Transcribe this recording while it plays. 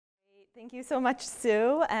Thank you so much,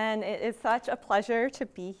 Sue, and it is such a pleasure to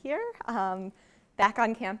be here back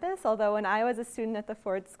on campus. Although when I was a student at the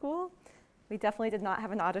Ford School, we definitely did not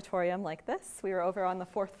have an auditorium like this. We were over on the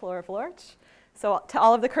 4th floor of Lorch. So to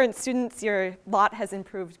all of the current students, your lot has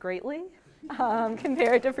improved greatly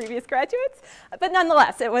compared to previous graduates. But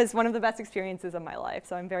nonetheless, it was one of the best experiences of my life,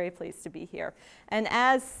 so I'm very pleased to be here. And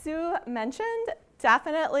as Sue mentioned,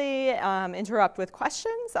 definitely interrupt with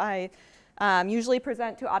questions. I usually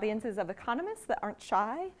present to audiences of economists that aren't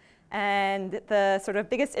shy. And the sort of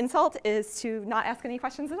biggest insult is to not ask any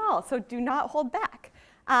questions at all. So do not hold back.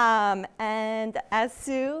 And as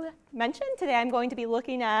Sue mentioned, today I'm going to be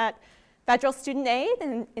looking at federal student aid,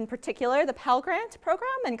 and in particular the Pell Grant program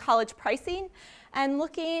and college pricing, and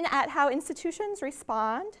looking at how institutions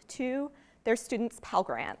respond to their students' Pell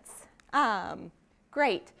Grants.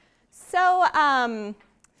 Great. So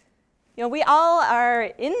we all are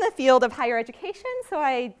in the field of higher education, so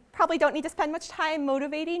I probably don't need to spend much time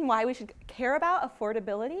motivating why we should care about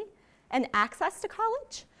affordability and access to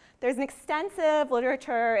college. There's an extensive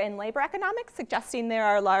literature in labor economics suggesting there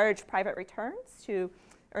are large private returns to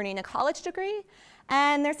earning a college degree,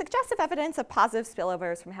 and there's suggestive evidence of positive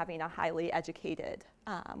spillovers from having a highly educated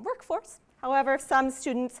workforce. However, if some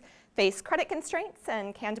students face credit constraints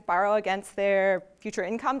and can't borrow against their future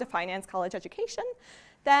income to finance college education,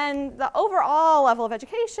 then the overall level of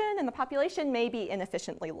education in the population may be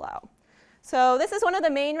inefficiently low. So this is one of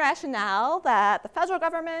the main rationale that the federal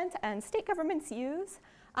government and state governments use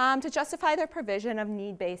to justify their provision of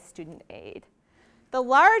need-based student aid. The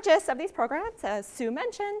largest of these programs, as Sue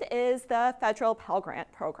mentioned, is the federal Pell Grant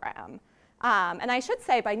program. And I should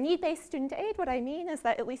say, by need-based student aid, what I mean is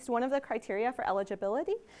that at least one of the criteria for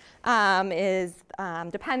eligibility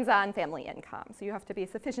depends on family income. So you have to be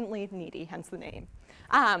sufficiently needy, hence the name.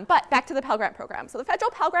 But back to the Pell Grant program. So the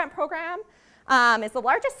federal Pell Grant program is the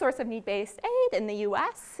largest source of need-based aid in the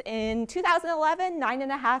US. In 2011,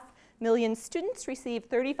 9.5 million students received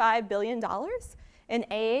 $35 billion in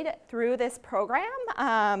aid through this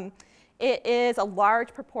program. It is a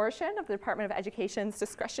large proportion of the Department of Education's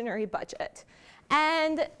discretionary budget.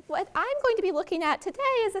 And what I'm going to be looking at today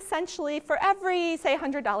is essentially for every, say,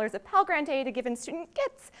 $100 of Pell Grant aid a given student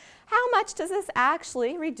gets, how much does this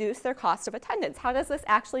actually reduce their cost of attendance? How does this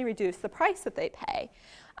actually reduce the price that they pay?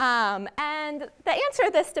 And the answer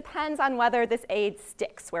to this depends on whether this aid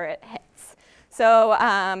sticks where it hits. So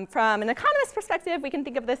from an economist perspective, we can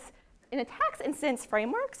think of this in a tax instance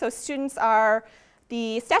framework. So students are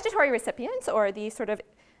the statutory recipients, or the sort of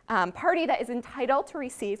party that is entitled to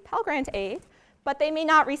receive Pell Grant aid, but they may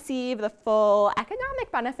not receive the full economic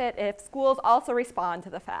benefit if schools also respond to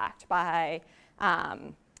the fact by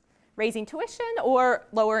raising tuition or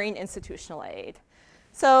lowering institutional aid.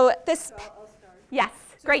 So this, so I'll start. Yes,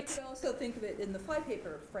 so great. You can also think of it in the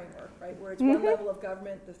flypaper framework, right, where it's one level of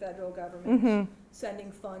government, the federal government, sending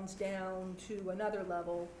funds down to another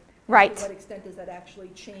level. Right. To what extent does that actually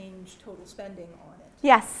change total spending on it?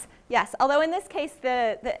 Yes, yes. Although in this case,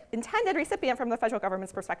 the intended recipient from the federal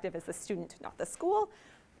government's perspective is the student, not the school.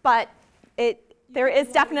 But there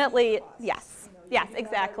is definitely, yes, yes,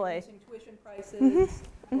 exactly. Tuition prices,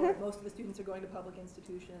 or most of the students are going to public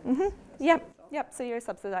institutions. Yep, so you're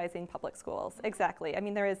subsidizing public schools, exactly. I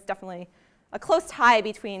mean, there is definitely a close tie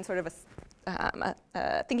between sort of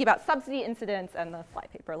thinking about subsidy incidents and the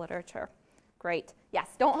flypaper literature. Great. Yes,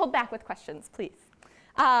 don't hold back with questions, please.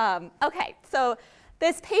 OK, so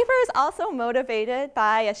this paper is also motivated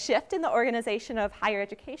by a shift in the organization of higher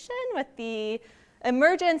education with the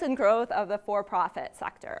emergence and growth of the for-profit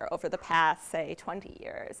sector over the past, say, 20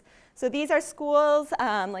 years. So these are schools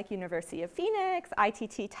like University of Phoenix,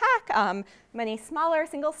 ITT Tech, many smaller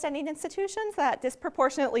single-standing institutions that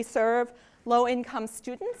disproportionately serve low-income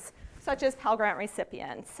students, such as Pell Grant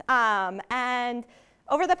recipients. And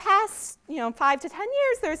over the past 5 to 10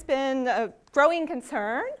 years, there's been a growing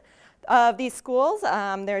concern of these schools.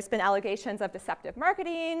 There's been allegations of deceptive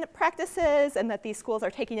marketing practices and that these schools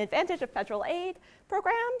are taking advantage of federal aid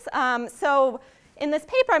programs. So in this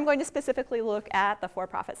paper, I'm going to specifically look at the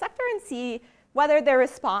for-profit sector and see whether their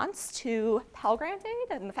response to Pell Grant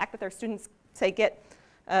aid and the fact that their students, say, get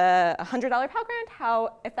a $100 Pell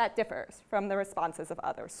Grant, if that differs from the responses of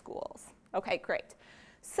other schools. OK, great.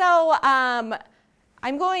 So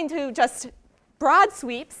I'm going to just broad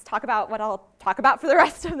sweeps talk about what I'll talk about for the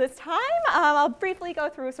rest of this time. I'll briefly go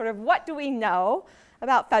through sort of what do we know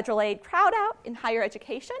about federal aid crowd out in higher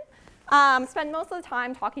education, spend most of the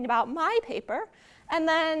time talking about my paper, and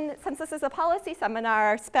then, since this is a policy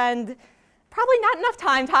seminar, spend probably not enough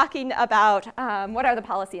time talking about what are the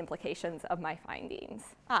policy implications of my findings.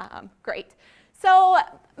 Great. So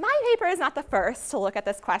my paper is not the first to look at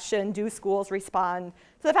this question, do schools respond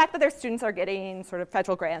to the fact that their students are getting sort of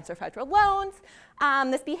federal grants or federal loans?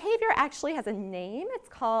 This behavior actually has a name. It's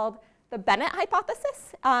called the Bennett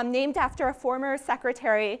hypothesis, named after a former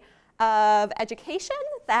secretary of education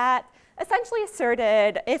that essentially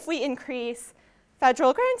asserted if we increase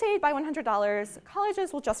federal grant aid by $100,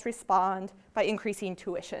 colleges will just respond by increasing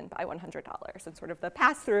tuition by $100. And sort of the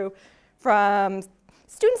pass-through from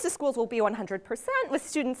students to schools will be 100%, with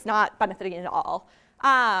students not benefiting at all.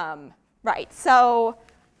 Right, so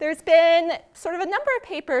there's been sort of a number of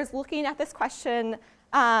papers looking at this question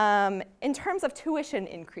in terms of tuition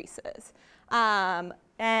increases.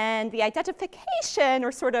 And the identification,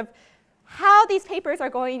 or sort of how these papers are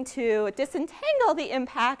going to disentangle the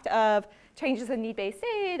impact of changes in need-based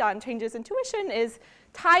aid on changes in tuition, is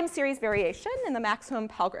time series variation in the maximum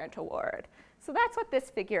Pell Grant award. So that's what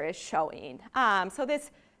this figure is showing. So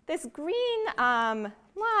this green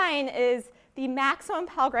line is the maximum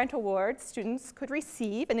Pell Grant award students could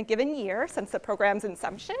receive in a given year since the program's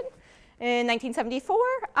inception in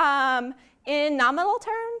 1974 in nominal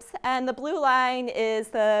terms. And the blue line is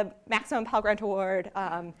the maximum Pell Grant award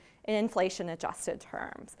in inflation-adjusted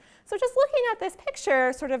terms. So just looking at this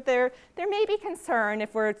picture, sort of there may be concern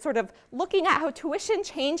if we're sort of looking at how tuition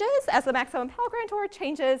changes as the maximum Pell Grant award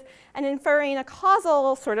changes and inferring a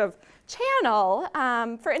causal sort of channel.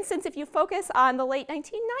 For instance, if you focus on the late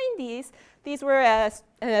 1990s, these were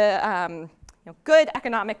good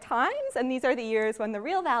economic times, and these are the years when the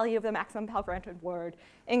real value of the maximum Pell Grant award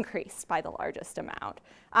increased by the largest amount.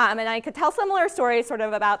 And I could tell similar stories sort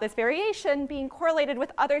of about this variation being correlated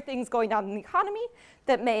with other things going on in the economy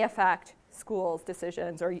that may affect schools'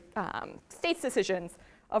 decisions or states' decisions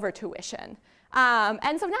over tuition.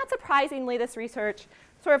 And so not surprisingly, this research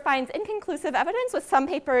sort of finds inconclusive evidence, with some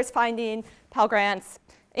papers finding Pell Grants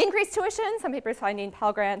increase tuition, some papers finding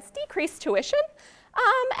Pell Grants decrease tuition.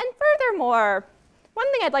 And furthermore, one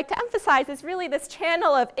thing I'd like to emphasize is really this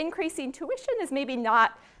channel of increasing tuition is maybe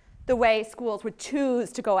not the way schools would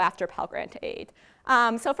choose to go after Pell Grant aid.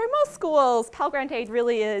 So for most schools, Pell Grant aid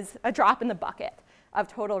really is a drop in the bucket of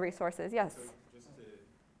total resources. Yes? So just to,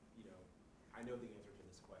 I know the answer to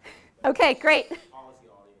this question. Okay, great. Policy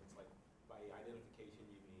audience, like by identification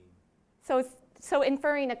you mean? So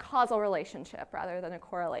inferring a causal relationship rather than a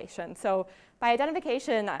correlation. So by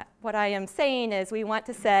identification, what I am saying is we want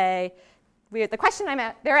to say, the question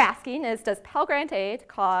they're asking is, does Pell Grant aid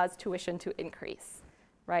cause tuition to increase,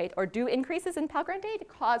 right? Or do increases in Pell Grant aid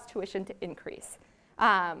cause tuition to increase?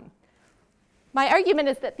 My argument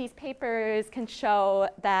is that these papers can show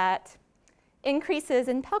that increases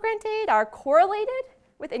in Pell Grant aid are correlated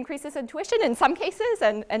with increases in tuition in some cases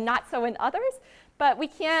and not so in others. But we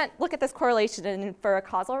can't look at this correlation and infer a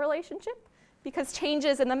causal relationship, because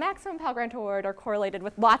changes in the maximum Pell Grant award are correlated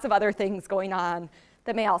with lots of other things going on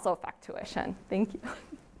that may also affect tuition. Thank you.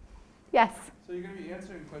 Yes? So you're going to be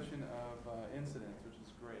answering a question of incidence, which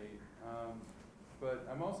is great. But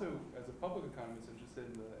I'm also, as a public economist, interested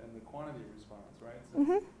in the quantity response, right? So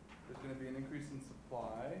there's going to be an increase in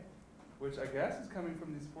supply, which I guess is coming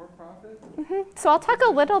from these for-profit. So I'll talk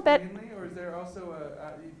a little bit. Mainly, or is there also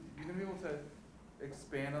you're going to be able to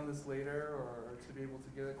expand on this later, or to be able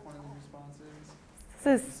to get at quantity responses?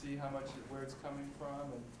 To see how much, where it's coming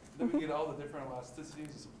from, and then we get all the different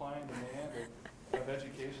elasticities of supply and demand of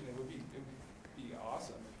education. It would be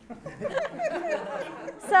awesome.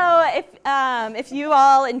 So if you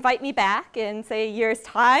all invite me back in, say, a year's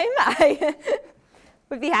time, I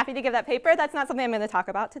would be happy to give that paper. That's not something I'm going to talk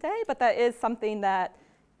about today, but that is something that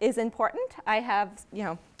is important. I have,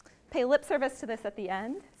 pay lip service to this at the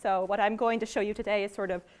end. So what I'm going to show you today is sort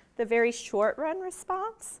of the very short run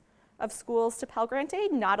response of schools to Pell Grant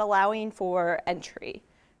aid, not allowing for entry,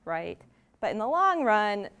 right? But in the long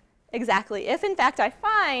run, exactly, if in fact I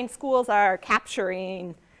find schools are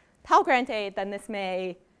capturing Pell Grant aid, then this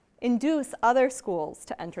may induce other schools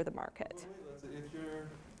to enter the market. Well, wait, if you're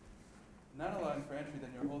not allowing for entry,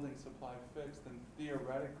 then you're holding supply fixed, then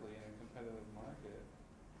theoretically in a competitive market,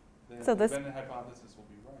 then the Bennett hypothesis will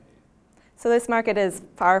be right. So this market is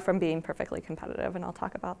far from being perfectly competitive, and I'll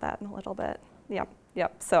talk about that in a little bit. Yep.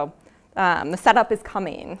 So the setup is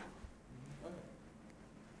coming. Okay.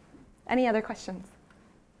 Any other questions?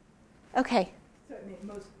 Okay. So I mean,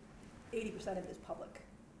 80% of it is public.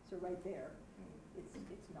 So right there,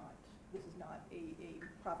 it's not. This is not a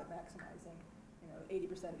profit maximizing.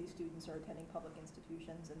 80% of these students are attending public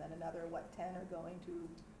institutions, and then another 10 are going to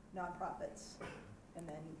nonprofits, and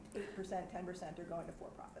then 8%, 10% are going to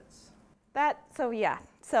for-profits. For-profit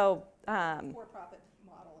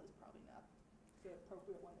model is probably not the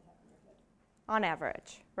appropriate one to have in your head. on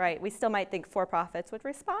average, right? We still might think for-profits would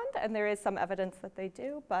respond, and there is some evidence that they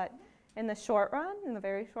do, but in the short run, in the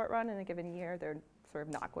very short run, in a given year, they're sort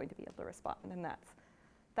of not going to be able to respond, and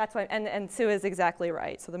that's why, and Sue is exactly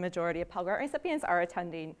right. So the majority of Pell Grant recipients are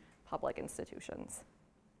attending public institutions,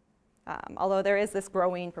 although there is this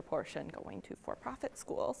growing proportion going to for-profit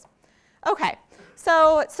schools. Okay,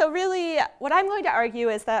 so really what I'm going to argue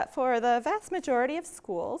is that for the vast majority of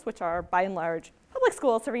schools, which are by and large public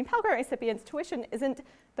schools serving Pell Grant recipients, tuition isn't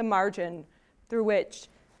the margin through which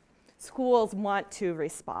schools want to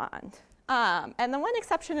respond. And the one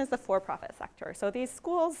exception is the for-profit sector. So these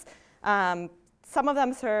schools, some of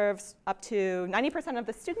them serve up to 90% of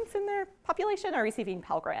the students in their population are receiving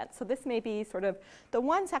Pell Grants. So this may be sort of the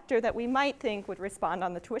one sector that we might think would respond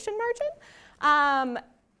on the tuition margin.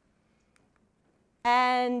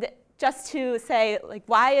 And just to say, like,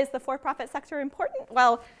 why is the for-profit sector important?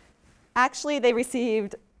 Well, actually, they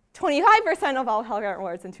received 25% of all Pell Grant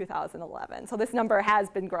awards in 2011. So this number has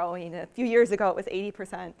been growing. A few years ago, it was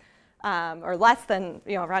 80%, or less than,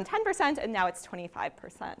 around 10%, and now it's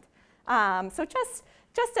 25%. So just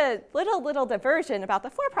a little diversion about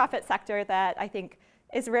the for-profit sector that I think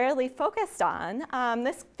is rarely focused on.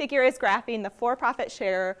 This figure is graphing the for-profit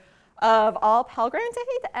share of all Pell Grant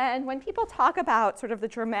aid, and when people talk about sort of the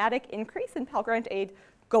dramatic increase in Pell Grant aid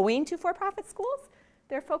going to for-profit schools,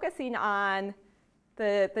 they're focusing on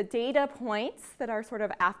the data points that are sort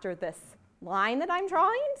of after this line that I'm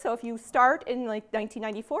drawing. So if you start in like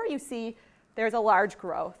 1994, you see there's a large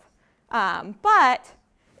growth. But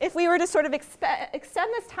if we were to sort of extend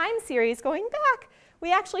this time series going back,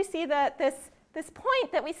 we actually see that this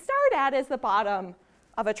point that we start at is the bottom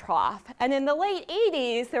of a trough. And in the late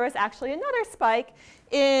 80s, there was actually another spike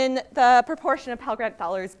in the proportion of Pell Grant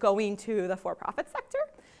dollars going to the for-profit sector.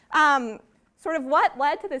 Sort of what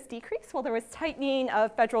led to this decrease? Well, there was tightening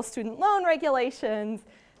of federal student loan regulations.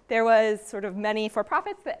 There was sort of many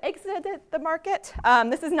for-profits that exited the market.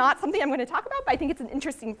 This is not something I'm going to talk about, but I think it's an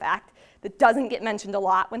interesting fact that doesn't get mentioned a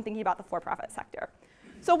lot when thinking about the for-profit sector.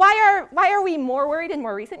 So why are we more worried in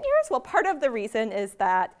more recent years? Well, part of the reason is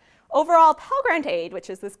that overall Pell Grant aid, which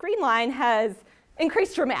is this green line, has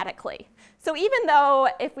increased dramatically. So even though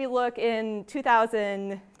if we look in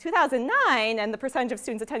 2009 and the percentage of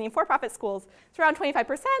students attending for-profit schools, it's around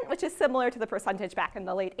 25%, which is similar to the percentage back in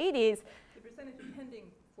the late 80s. The percentage attending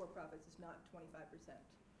for-profits is not 25%.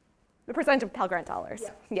 The percentage of Pell Grant dollars,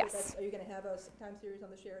 Yeah. yes. Are you going to have a time series on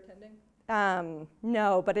the share attending?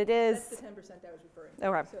 No, but it is. That's the 10% I was referring to.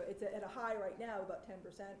 Okay. So it's at a high right now, about 10%,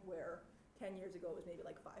 where 10 years ago it was maybe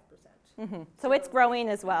like 5%. Mm-hmm. So it's growing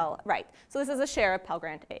as well, right. So this is a share of Pell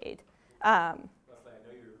Grant aid. Lesley, I know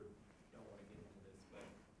you don't want to get into this, but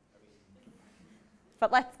I mean.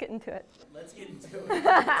 But let's get into it. Let's get into it.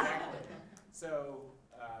 Exactly. So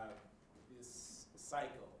this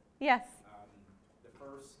cycle. Yes. The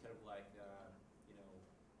first kind of like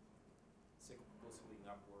cyclical swing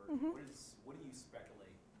upward. Mm-hmm. What do you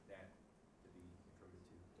speculate that to be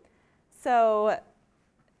attributed to? So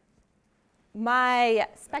my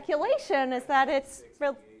speculation is that it's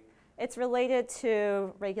related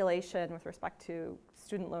to regulation with respect to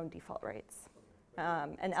student loan default rates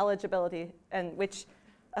and eligibility, and which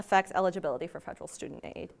affects eligibility for federal student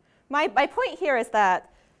aid. My point here is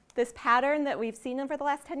that this pattern that we've seen over the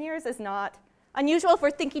last 10 years is not unusual if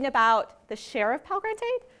we're thinking about the share of Pell Grant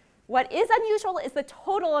aid. What is unusual is the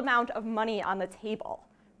total amount of money on the table,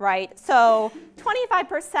 right? So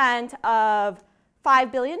 25% of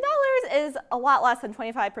 $5 billion is a lot less than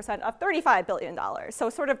 25% of $35 billion. So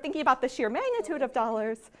sort of thinking about the sheer magnitude of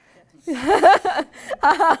dollars.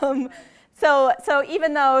 So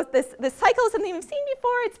even though this cycle is something we've seen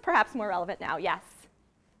before, it's perhaps more relevant now. Yes?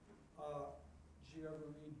 Did you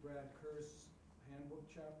ever read Brad Kerr's handbook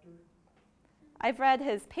chapter? I've read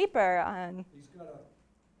his paper on He's got a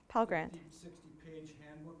Pell Grant. 60-page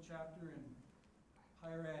handbook chapter in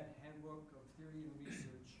Higher Ed Handbook of Theory and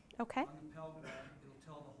Research. Okay. On the Pell Grant. It'll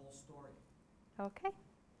tell the whole story. Okay.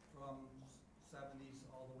 From 70s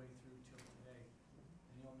all the way through till today. And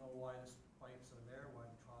you'll know why the spikes are there,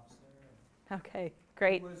 why the troughs there. Okay,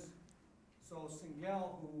 great. So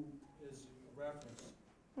Singel, who is a reference,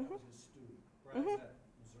 that was his student. Brad's at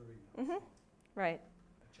Missouri now. So Right.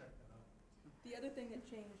 I checked that out. The other thing that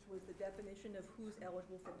changed was the definition of who's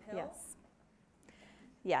eligible for Pell. Yes.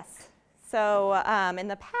 Yes. So in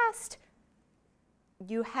the past,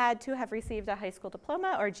 you had to have received a high school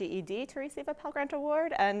diploma or GED to receive a Pell Grant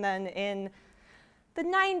award. And then in the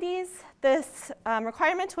 90s, this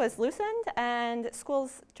requirement was loosened, and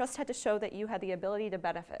schools just had to show that you had the ability to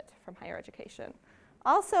benefit from higher education.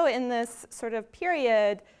 Also in this sort of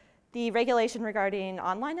period, the regulation regarding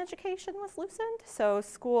online education was loosened. So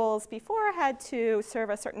schools before had to serve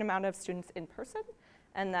a certain amount of students in person,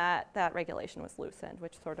 and that regulation was loosened,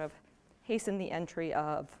 which sort of hastened the entry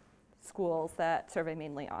of schools that serve a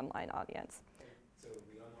mainly online audience. So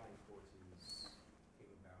the online courses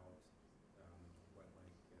came about,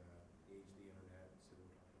 the age of the internet, so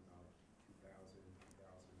we're talking about 2000,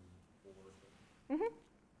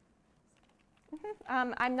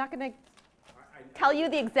 2004. I'm not going to tell you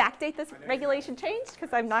the exact date this regulation changed,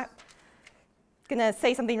 because I'm not going to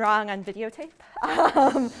say something wrong on videotape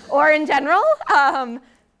or in general,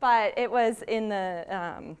 but it was in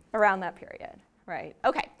the around that period, right?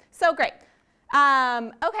 Okay, so great.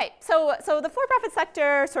 Okay, so the for-profit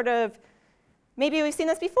sector sort of, maybe we've seen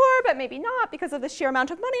this before, but maybe not because of the sheer amount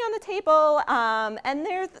of money on the table, and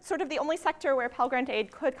they're sort of the only sector where Pell Grant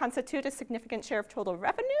aid could constitute a significant share of total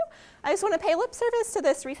revenue. I just want to pay lip service to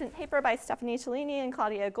this recent paper by Stephanie Cellini and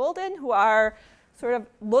Claudia Golden, who are sort of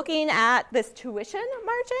looking at this tuition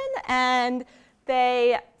margin, and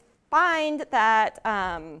they find that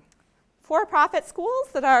for-profit schools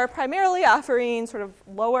that are primarily offering sort of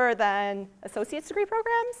lower than associate's degree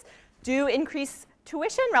programs do increase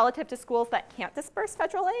tuition relative to schools that can't disperse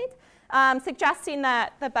federal aid, suggesting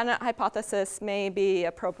that the Bennett hypothesis may be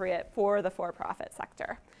appropriate for the for-profit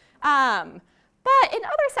sector. But in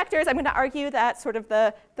other sectors, I'm going to argue that sort of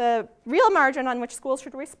the real margin on which schools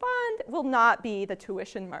should respond will not be the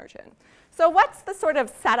tuition margin. So what's the sort of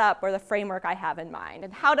setup or the framework I have in mind,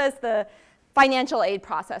 and how does the financial aid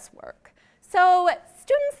process work? So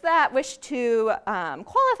students that wish to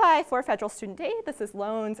qualify for federal student aid, this is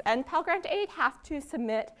loans and Pell Grant aid, have to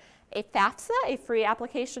submit a FAFSA, a free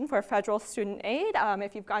application for federal student aid.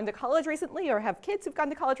 If you've gone to college recently or have kids who've gone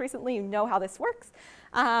to college recently, you know how this works.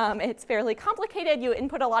 It's fairly complicated. You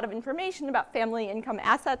input a lot of information about family income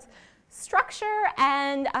assets structure,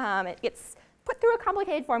 and it gets put through a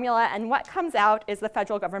complicated formula, and what comes out is the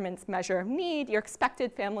federal government's measure of need, your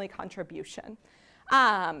expected family contribution.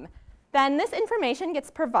 Then this information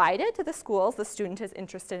gets provided to the schools the student is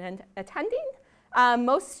interested in attending.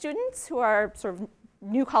 Most students who are sort of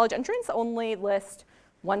new college entrants only list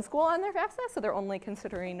one school on their FAFSA, so they're only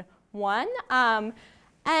considering one. And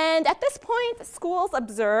at this point, schools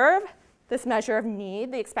observe this measure of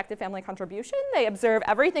need, the expected family contribution. They observe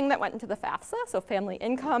everything that went into the FAFSA, so family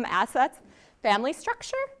income, assets, family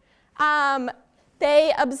structure. And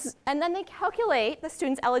then they calculate the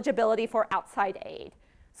student's eligibility for outside aid.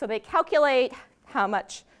 So they calculate how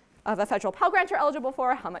much of a federal Pell Grant you're eligible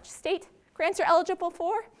for, how much state grants you're eligible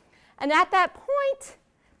for. And at that point,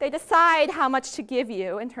 they decide how much to give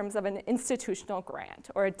you in terms of an institutional grant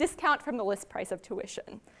or a discount from the list price of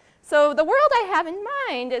tuition. So the world I have in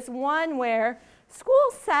mind is one where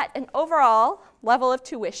schools set an overall level of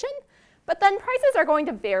tuition, but then prices are going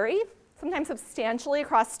to vary, sometimes substantially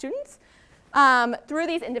across students, through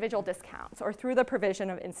these individual discounts or through the provision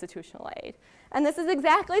of institutional aid. And this is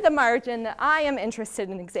exactly the margin that I am interested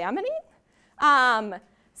in examining.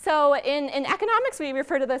 So in economics, we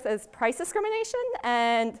refer to this as price discrimination,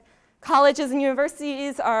 and colleges and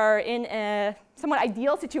universities are in a somewhat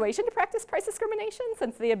ideal situation to practice price discrimination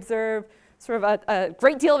since they observe sort of a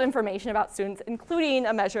great deal of information about students, including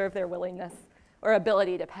a measure of their willingness or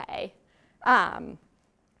ability to pay.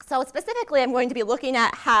 So specifically, I'm going to be looking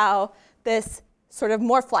at how this sort of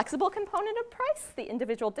more flexible component of price, the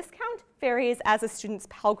individual discount, varies as a student's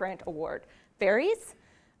Pell Grant award varies.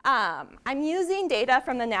 I'm using data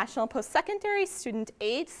from the National Post-Secondary Student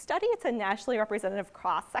Aid Study. It's a nationally representative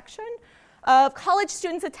cross-section of college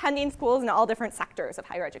students attending schools in all different sectors of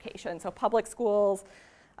higher education, so public schools,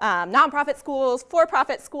 nonprofit schools,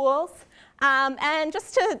 for-profit schools. And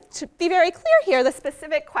just to be very clear here, the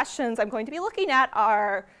specific questions I'm going to be looking at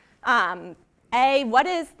are, A, what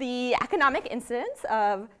is the economic incidence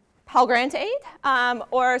of Pell Grant aid?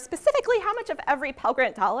 Or specifically, how much of every Pell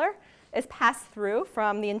Grant dollar is passed through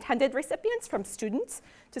from the intended recipients, from students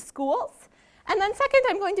to schools? And then second,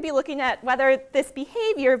 I'm going to be looking at whether this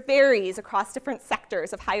behavior varies across different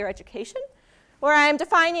sectors of higher education, where I'm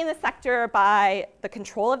defining the sector by the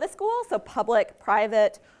control of the school, so public,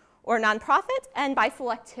 private, or nonprofit, and by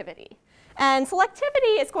selectivity. And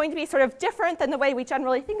selectivity is going to be sort of different than the way we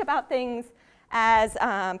generally think about things as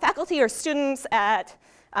faculty or students at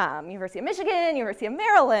University of Michigan, University of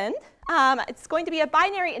Maryland. It's going to be a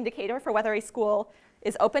binary indicator for whether a school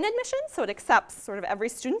is open admission, so it accepts sort of every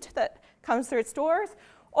student that comes through its doors,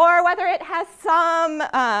 or whether it has some,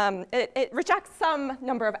 it rejects some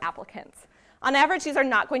number of applicants. On average, these are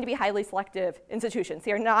not going to be highly selective institutions.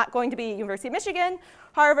 They are not going to be University of Michigan,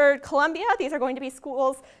 Harvard, Columbia. These are going to be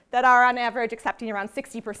schools that are on average accepting around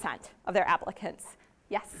 60% of their applicants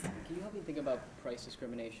Yes? Can you help me think about price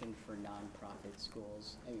discrimination for nonprofit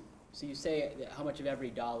schools? I mean, so you say that how much of every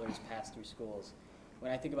dollar is passed through schools.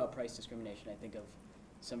 When I think about price discrimination, I think of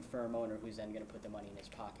some firm owner who's then going to put the money in his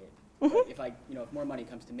pocket. But if if more money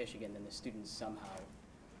comes to Michigan, then the students somehow,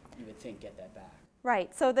 you would think, get that back.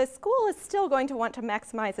 Right, so the school is still going to want to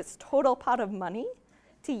maximize its total pot of money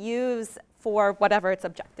to use for whatever its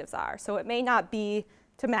objectives are. So it may not be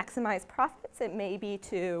to maximize profits, it may be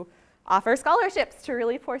to offer scholarships to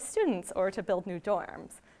really poor students or to build new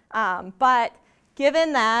dorms. But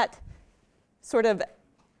given that sort of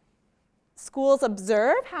schools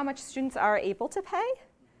observe how much students are able to pay,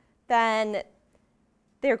 then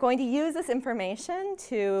they're going to use this information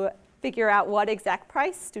to figure out what exact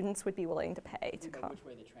price students would be willing to pay to come. Which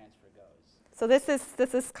way the transfer goes. So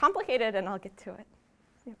this is complicated, and I'll get to it.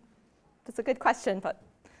 Yeah. That's a good question, but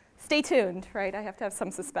stay tuned, right? I have to have some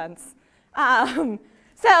suspense.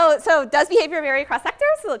 So does behavior vary across sectors?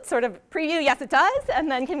 So let's sort of preview, yes, it does. And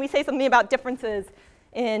then can we say something about differences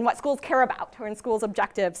in what schools care about or in schools'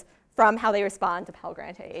 objectives from how they respond to Pell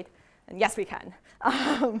Grant aid? And yes, we can.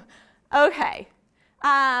 OK.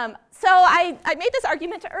 So I made this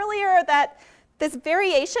argument earlier that this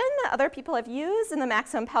variation that other people have used in the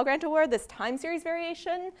maximum Pell Grant award, this time series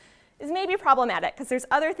variation, is maybe problematic because there's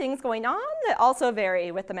other things going on that also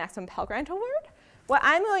vary with the maximum Pell Grant award. What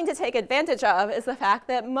I'm going to take advantage of is the fact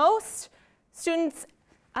that most students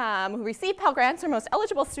who receive Pell Grants, or most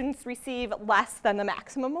eligible students, receive less than the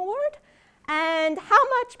maximum award. And how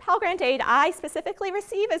much Pell Grant aid I specifically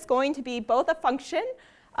receive is going to be both a function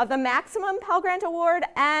of the maximum Pell Grant award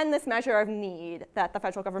and this measure of need that the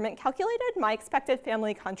federal government calculated, my expected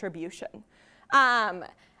family contribution.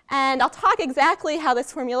 And I'll talk exactly how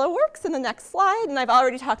this formula works in the next slide, and I've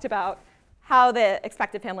already talked about how the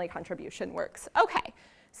expected family contribution works. OK,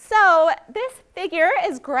 so this figure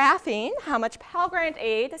is graphing how much Pell Grant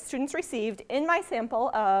aid students received in my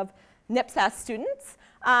sample of NIPSAS students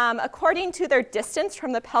according to their distance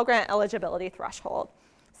from the Pell Grant eligibility threshold.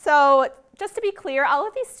 So just to be clear, all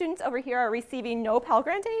of these students over here are receiving no Pell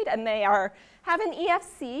Grant aid, and they have an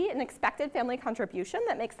EFC, an expected family contribution,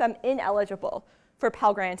 that makes them ineligible for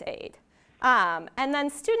Pell Grant aid. And then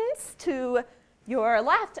students to your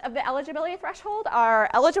left of the eligibility threshold are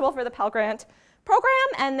eligible for the Pell Grant program,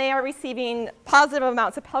 and they are receiving positive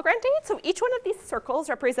amounts of Pell Grant aid. So each one of these circles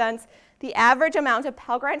represents the average amount of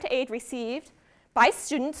Pell Grant aid received by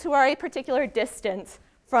students who are a particular distance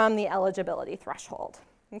from the eligibility threshold.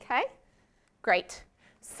 OK? Great.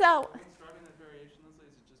 So What's driving that variation, Lesley?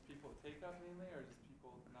 Is it just people take up mainly, or just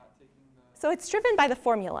people not taking the? So it's driven by the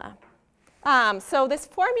formula. So this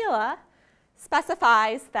formula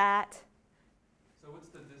specifies that So what's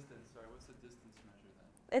the distance? Sorry, what's the distance measure then?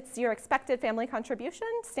 it's your expected family contribution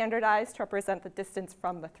standardized to represent the distance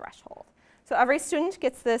from the threshold. So every student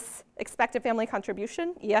gets this expected family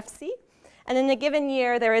contribution, EFC. And in a given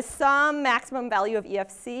year, there is some maximum value of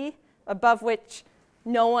EFC above which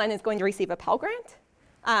no one is going to receive a Pell Grant,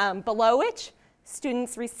 below which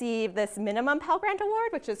students receive this minimum Pell Grant award,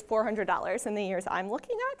 which is $400 in the years I'm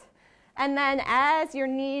looking at. And then as your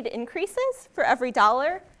need increases for every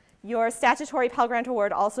dollar, your statutory Pell Grant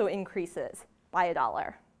award also increases by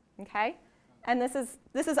 $1. Okay? And this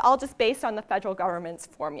is all just based on the federal government's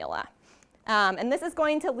formula. And this is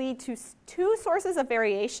going to lead to two sources of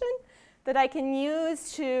variation that I can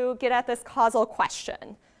use to get at this causal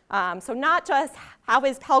question. So not just how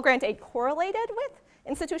is Pell Grant aid correlated with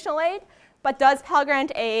institutional aid, but does Pell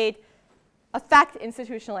Grant aid affect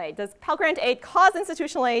institutional aid? Does Pell Grant aid cause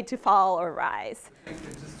institutional aid to fall or rise?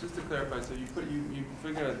 Just to clarify, so you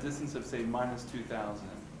figured out a distance of, say, minus 2,000,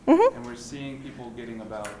 and we're seeing people getting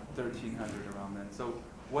about 1,300 around then. So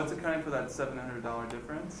what's accounting for that $700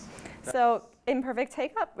 difference? So imperfect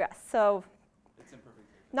take-up, yes. So It's imperfect.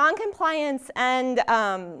 non-compliance, and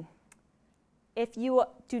if you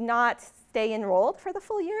do not stay enrolled for the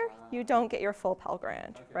full year, you don't get your full Pell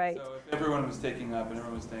Grant, Okay, right? so if everyone was taking up and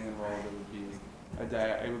everyone was staying enrolled,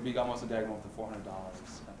 it would be almost a diagonal to $400 at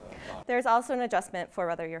the top. There's also an adjustment for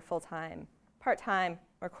whether you're full-time, part-time,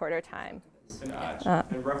 or quarter-time.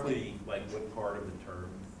 And roughly, like, what part of the term,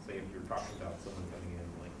 say if you're talking about someone coming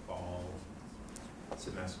in like fall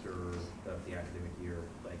semester of the academic year,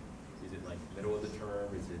 like, is it like middle of the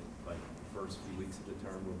term? Is it like the first few weeks of the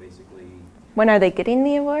term where basically, When are they getting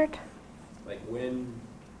the award? like when,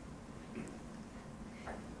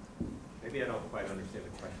 maybe I don't quite understand the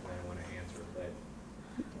question I want to answer, but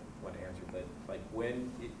like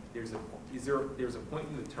when, there's a point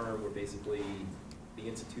in the term where basically the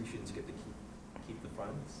institutions get to keep the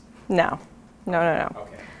funds? No. No.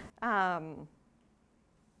 Okay.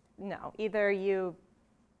 No, either you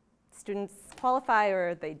students qualify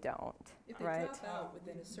or they don't, If they right? drop out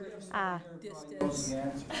within a certain Distance.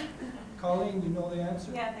 distance. Colleen, you know the answer?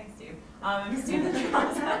 Yeah, thanks, Steve. If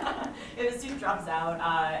a student drops out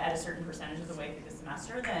at a certain percentage of the way through the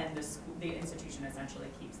semester, then the institution essentially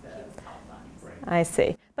keeps the Pell funds. Right. I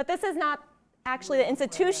see. But this is not actually the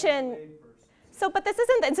institution. So, but this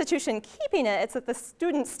isn't the institution keeping it. It's that the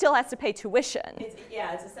student still has to pay tuition.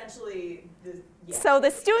 It's essentially So the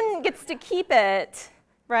student gets to keep it,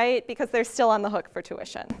 right? Because they're still on the hook for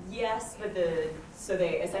tuition. Yes, but so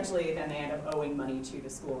they essentially then they end up owing money to the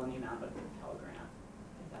school in the amount of the Pell Grant,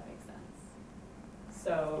 if that makes sense.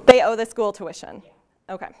 So They owe the school tuition.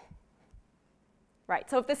 yeah. Okay. Right.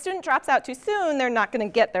 So if the student drops out too soon, they're not going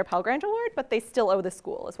to get their Pell Grant award, but they still owe the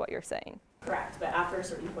school, is what you're saying. Correct, but after a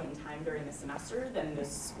certain point in time during the semester, then the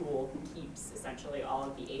school keeps essentially all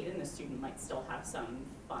of the aid, and the student might still have some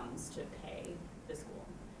funds to pay the school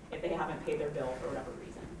if they haven't paid their bill for whatever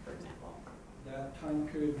reason, for example. That time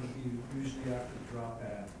period would be usually after the drop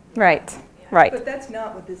ad. Right. Right. But that's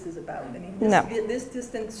not what this is about. I mean, No. this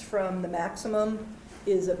distance from the maximum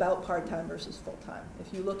is about part-time versus full-time.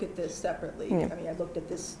 If you look at this separately, Yeah. I mean, I looked at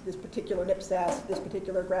this particular NIPSAS, this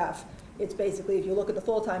particular graph. It's basically, if you look at the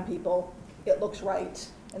full-time people, it looks right,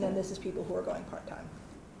 and then this is people who are going part-time.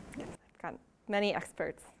 I've got many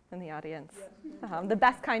experts in the audience, the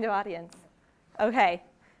best kind of audience. Okay,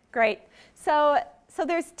 great. So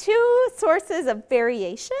there's two sources of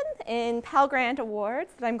variation in Pell Grant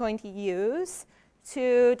awards that I'm going to use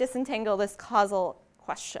to disentangle this causal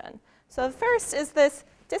question. So the first is this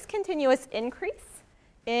discontinuous increase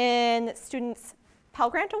in students' Pell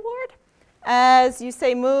Grant award as you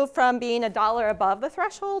say move from being $1 above the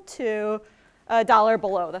threshold to $1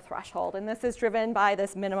 below the threshold. And this is driven by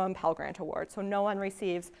this minimum Pell Grant award. So no one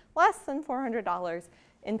receives less than $400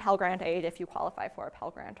 in Pell Grant aid if you qualify for a Pell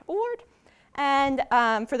Grant award. And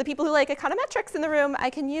for the people who like econometrics in the room, I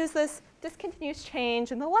can use this discontinuous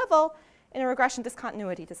change in the level in a regression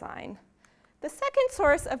discontinuity design. The second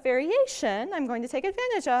source of variation I'm going to take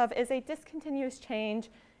advantage of is a discontinuous change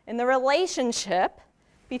in the relationship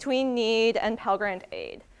between need and Pell Grant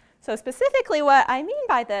aid. So specifically what I mean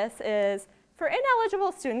by this is for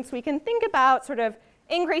ineligible students, we can think about sort of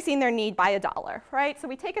increasing their need by $1, right? So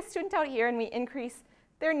we take a student out here and we increase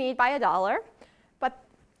their need by $1, but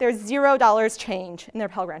there's $0 change in their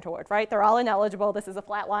Pell Grant award, right? They're all ineligible. This is a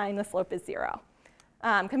flat line. The slope is 0.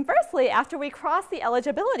 Conversely, after we cross the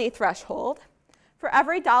eligibility threshold, for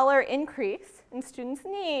every $1 increase in students'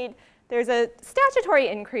 need, there's a statutory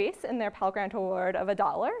increase in their Pell Grant award of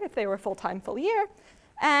 $1 if they were full-time full year.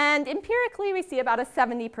 And empirically, we see about a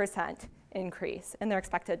 70% increase in their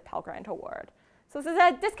expected Pell Grant award. So this is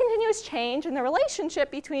a discontinuous change in the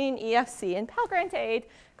relationship between EFC and Pell Grant aid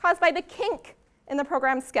caused by the kink in the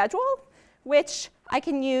program schedule, which I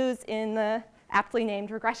can use in the aptly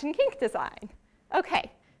named regression kink design.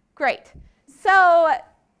 Okay, great. So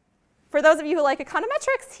for those of you who like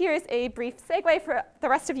econometrics, here's a brief segue. For the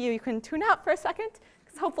rest of you, you can tune out for a second,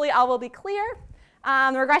 because hopefully all will be clear.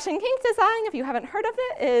 The regression kink design, if you haven't heard of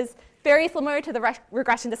it, is very similar to the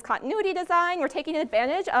regression discontinuity design. We're taking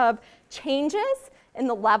advantage of changes in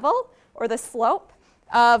the level or the slope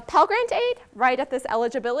of Pell Grant aid right at this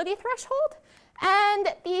eligibility threshold. And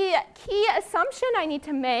the key assumption I need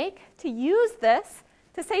to make to use this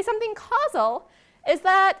to say something causal is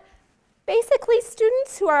that basically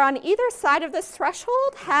students who are on either side of this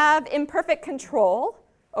threshold have imperfect control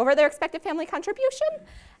over their expected family contribution,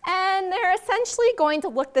 and they're essentially going to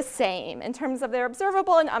look the same in terms of their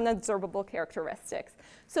observable and unobservable characteristics.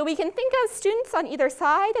 So we can think of students on either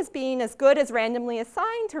side as being as good as randomly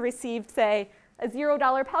assigned to receive, say, a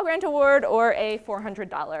 $0 Pell Grant award or a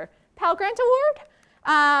 $400 Pell Grant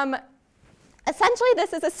award. Essentially,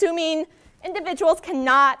 this is assuming individuals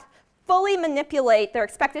cannot fully manipulate their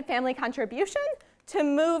expected family contribution to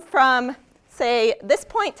move from, say, this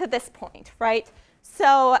point to this point, right?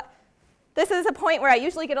 So this is a point where I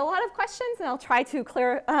usually get a lot of questions, and I'll try to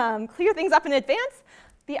clear things up in advance.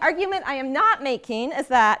 The argument I am not making is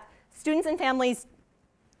that students and families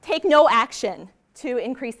take no action to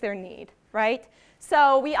increase their need, right?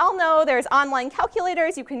 So we all know there's online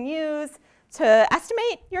calculators you can use to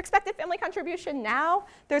estimate your expected family contribution now.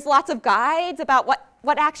 There's lots of guides about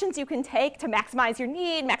what actions you can take to maximize your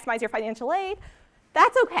need, maximize your financial aid.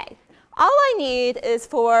 That's OK. All I need is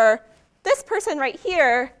for this person right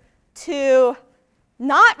here to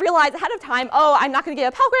not realize ahead of time, oh, I'm not going to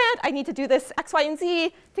get a Pell Grant. I need to do this X, Y, and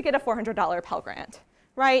Z to get a $400 Pell Grant,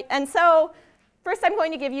 right? And so first, I'm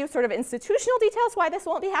going to give you sort of institutional details why this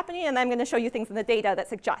won't be happening, and then I'm going to show you things in the data that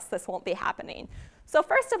suggest this won't be happening. So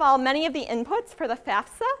first of all, many of the inputs for the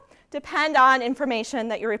FAFSA depend on information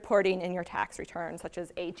that you're reporting in your tax return, such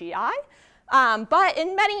as AGI. But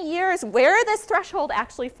in many years, where this threshold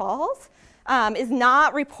actually falls is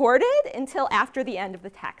not reported until after the end of the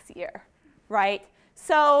tax year, right?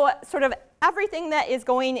 So sort of everything that is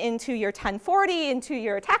going into your 1040, into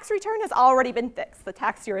your tax return has already been fixed. The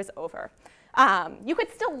tax year is over. You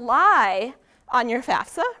could still lie on your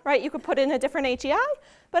FAFSA, right? You could put in a different AGI,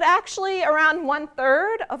 but actually around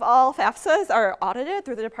 1/3 of all FAFSAs are audited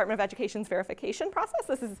through the Department of Education's verification process.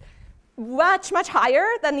 This is much, much higher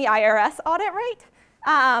than the IRS audit rate.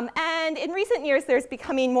 And in recent years, there's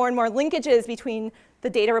becoming more and more linkages between the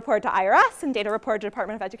data reported to IRS and data reported to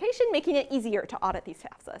Department of Education, making it easier to audit these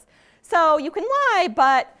FAFSAs. So you can lie,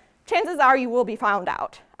 but chances are you will be found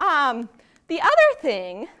out. The other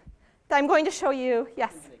thing that I'm going to show you,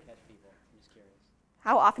 yes? How often do they catch people? I'm just curious.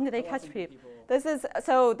 How often do they catch people? This is,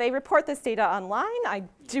 so they report this data online. I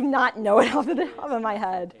do not know it off the top of my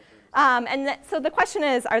head. So the question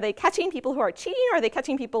is, are they catching people who are cheating, or are they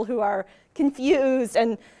catching people who are confused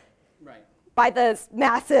and by this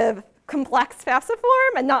massive, complex FAFSA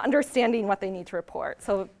form and not understanding what they need to report?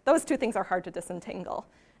 So those two things are hard to disentangle.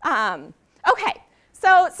 Okay,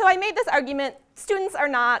 so I made this argument. Students are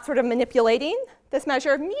not sort of manipulating this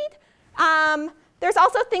measure of need. There's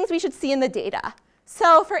also things we should see in the data.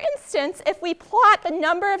 So for instance, if we plot the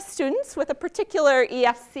number of students with a particular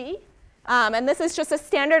EFC, and this is just a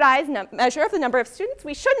standardized measure of the number of students,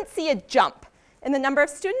 we shouldn't see a jump in the number of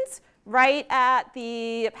students right at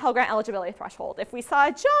the Pell Grant eligibility threshold. If we saw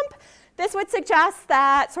a jump, this would suggest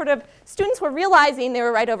that sort of students were realizing they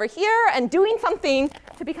were right over here and doing something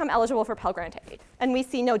to become eligible for Pell Grant aid, and we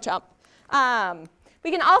see no jump. We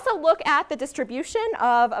can also look at the distribution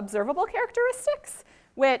of observable characteristics,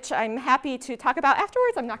 which I'm happy to talk about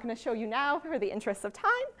afterwards. I'm not going to show you now for the interest of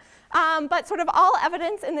time. But sort of all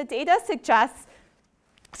evidence in the data suggests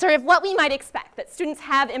sort of what we might expect, that students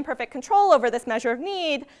have imperfect control over this measure of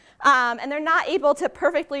need, and they're not able to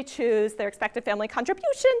perfectly choose their expected family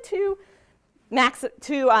contribution to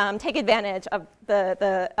take advantage of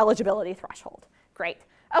the eligibility threshold. Great.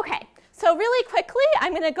 OK, so really quickly,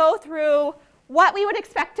 I'm going to go through what we would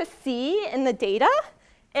expect to see in the data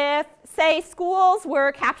if, say, schools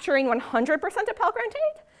were capturing 100% of Pell Grant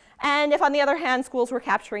aid, and if, on the other hand, schools were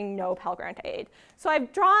capturing no Pell Grant aid. So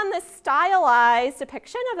I've drawn this stylized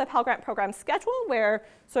depiction of the Pell Grant program schedule where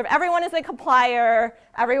sort of everyone is a complier,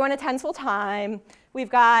 everyone attends full time. We've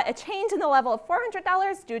got a change in the level of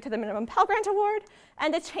 $400 due to the minimum Pell Grant award,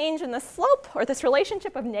 and a change in the slope, or this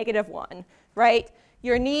relationship of -1, right?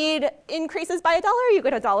 Your need increases by $1, you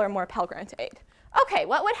get $1 more Pell Grant aid. OK,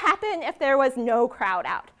 what would happen if there was no crowd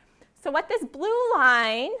out? So what this blue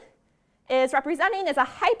line is representing is a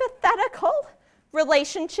hypothetical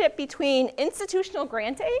relationship between institutional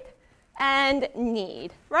grant aid and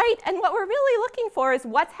need, right? And what we're really looking for is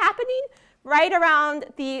what's happening right around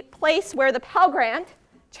the place where the Pell Grant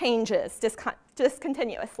changes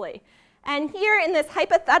discontinuously. And here in this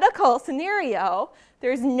hypothetical scenario,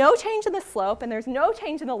 there's no change in the slope and there's no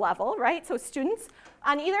change in the level, right? So students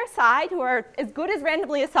on either side who are as good as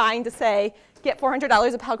randomly assigned to say, get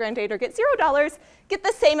 $400 of Pell Grant aid or get $0, get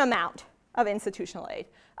the same amount of institutional aid.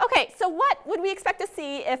 OK, so what would we expect to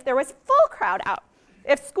see if there was full crowd out?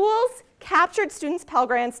 If schools captured students' Pell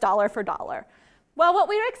Grants dollar for dollar? Well, what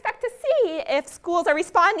we would expect to see if schools are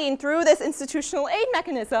responding through this institutional aid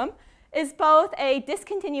mechanism is both a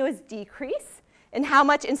discontinuous decrease in how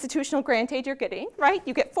much institutional grant aid you're getting, right?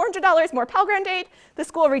 You get $400 more Pell Grant aid, the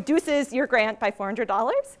school reduces your grant by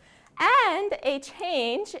 $400, and a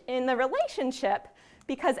change in the relationship,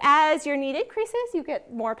 because as your need increases, you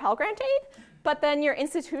get more Pell Grant aid, but then your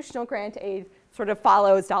institutional grant aid sort of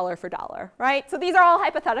follows dollar for dollar, right? So these are all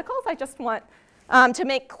hypotheticals. I just want to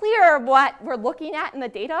make clear what we're looking at in the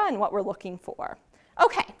data and what we're looking for.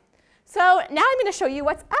 OK, so now I'm going to show you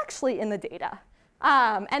what's actually in the data.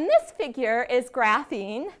 And this figure is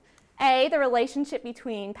graphing, the relationship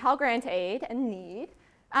between Pell Grant aid and need,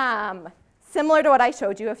 similar to what I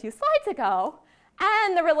showed you a few slides ago,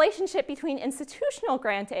 and the relationship between institutional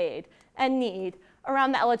grant aid and need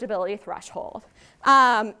around the eligibility threshold.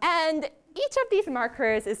 And each of these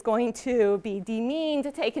markers is going to be demeaned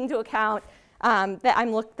to take into account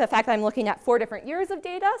the fact that I'm looking at 4 different years of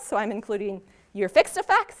data. So I'm including year fixed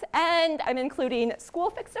effects, and I'm including school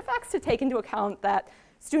fixed effects to take into account that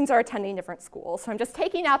students are attending different schools. So I'm just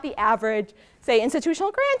taking out the average, say,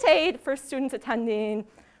 institutional grant aid for students attending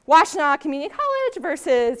Washtenaw Community College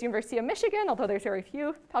versus University of Michigan, although there's very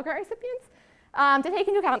few Pell Grant recipients, to take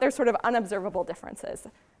into account their sort of unobservable differences.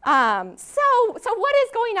 So what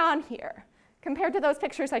is going on here compared to those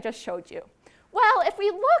pictures I just showed you? Well, if we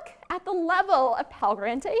look at the level of Pell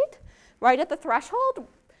Grant aid, right at the threshold,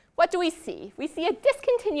 what do we see? We see a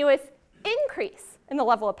discontinuous increase in the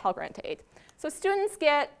level of Pell Grant aid. So students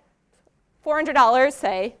get $400,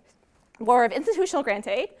 say, more of institutional grant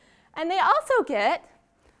aid, and they also get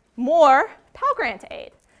more Pell Grant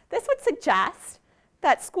aid. This would suggest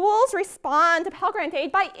that schools respond to Pell Grant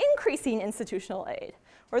aid by increasing institutional aid,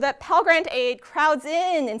 or that Pell Grant aid crowds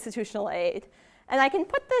in institutional aid. And I can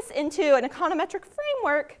put this into an econometric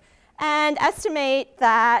framework and estimate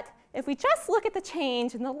that if we just look at the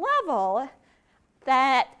change in the level,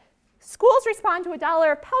 that schools respond to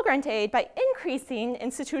 $1 of Pell Grant aid by increasing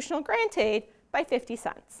institutional grant aid by 50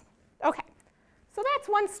 cents. Okay, so that's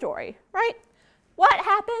one story, right? What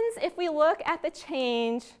happens if we look at the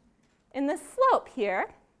change in the slope here?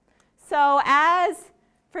 So as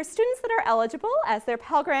for students that are eligible as their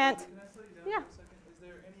Pell Grant, Can I slow you down yeah. for a second? Is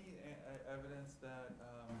there any evidence that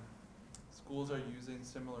schools are using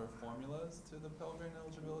similar formulas to the Pell Grant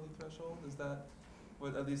eligibility threshold? Is that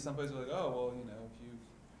what at least some places are like, oh well, you know,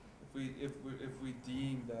 if we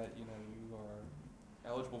deem that you are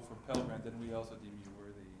eligible for Pell Grant, then we also deem you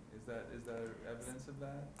worthy. Is that evidence of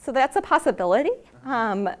that? So that's a possibility.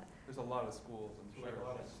 There's a lot of schools, I'm sure. Like a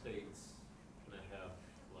lot of states that have,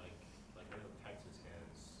 like I know Texas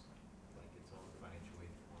has, like its own financial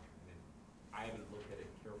aid form. And I haven't looked at it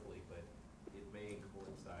carefully, but it may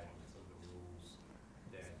coincide with some of the rules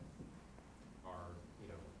that are,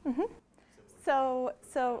 Mm-hmm. similar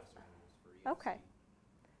So to okay.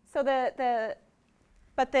 So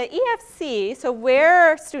but the EFC, so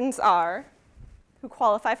where students are who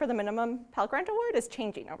qualify for the minimum Pell Grant award is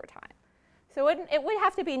changing over time. So it would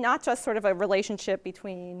have to be not just sort of a relationship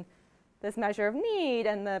between this measure of need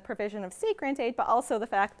and the provision of state grant aid, but also the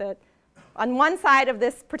fact that on one side of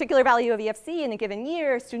this particular value of EFC in a given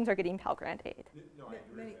year, students are getting Pell Grant aid. No, I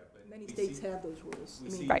agree with that, but Many we states see- have those rules. We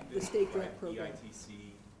I mean, see Right. the state grant program.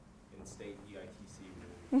 EITC and state EITC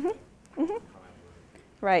Mhm. rules. Mhm. Kind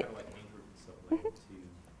Right. of like anchored in some way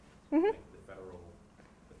to Mhm. like the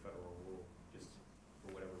federal rule, just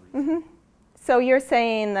for whatever reason. Mm-hmm. So you're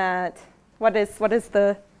saying that what is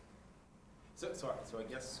the So I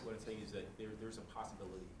guess what I'm saying is that there's a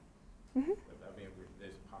possibility. Mhm. I mean,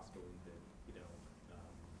 there's a possibility that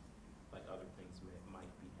like other things might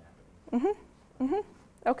be happening. Mm-hmm.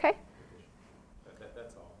 Mm-hmm. Okay.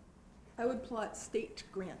 That's all. I would plot state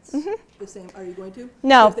grants Mhm. the same. Are you going to?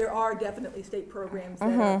 No. Because there are definitely state programs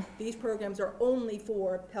that are, these programs are only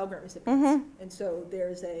for Pell Grant recipients. Mhm. And so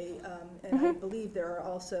there's a, and I believe there are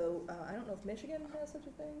also, I don't know if Michigan has such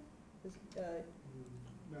a thing. Is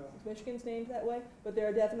Michigan's named that way? But there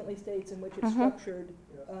are definitely states in which it's structured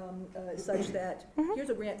such that here's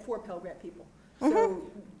a grant for Pell Grant people. So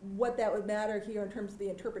what that would matter here in terms of the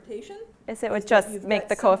interpretation Is it would that just you've make got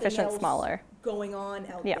the something coefficient else smaller. going on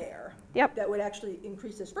out Yeah. there. Yep. That would actually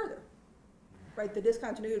increase this further. Right, the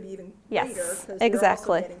discontinuity would be even Yes, greater because they're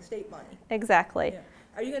exactly. also getting state money. Exactly. Yeah.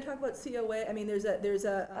 Are you going to talk about COA? I mean, there's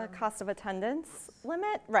A cost of attendance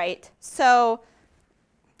limit, right? So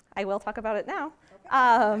I will talk about it now.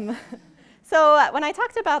 So when I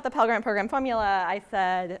talked about the Pell Grant program formula, I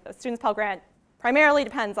said a student's Pell Grant primarily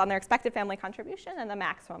depends on their expected family contribution and the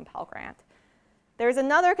maximum Pell Grant. There's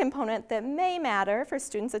another component that may matter for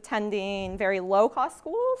students attending very low-cost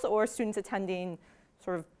schools or students attending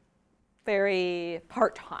sort of very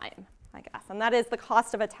part-time, I guess, and that is the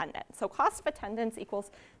cost of attendance. So cost of attendance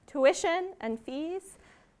equals tuition and fees,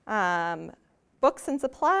 books and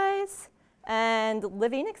supplies, and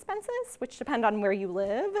living expenses, which depend on where you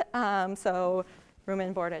live. So room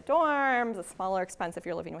and board at dorms, a smaller expense if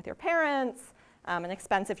you're living with your parents, an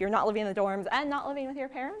expense if you're not living in the dorms and not living with your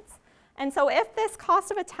parents. And so if this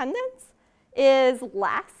cost of attendance is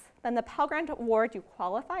less than the Pell Grant award you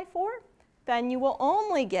qualify for, then you will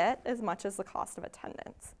only get as much as the cost of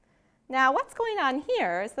attendance. Now, what's going on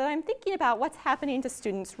here is that I'm thinking about what's happening to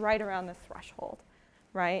students right around the threshold,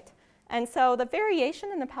 right? And so the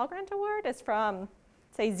variation in the Pell Grant award is from,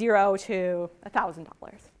 say, $0 to $1,000,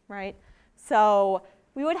 right? So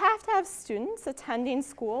we would have to have students attending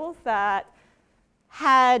schools that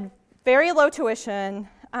had very low tuition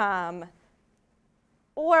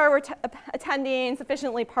or were attending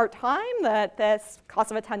sufficiently part-time that this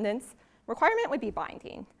cost of attendance requirement would be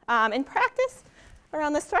binding. In practice,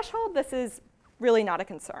 around this threshold, this is really not a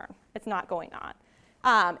concern. It's not going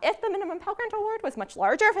on. If the minimum Pell Grant award was much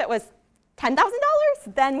larger, if it was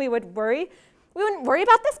 $10,000, then we would worry. We wouldn't worry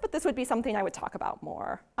about this, but this would be something I would talk about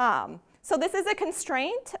more. So this is a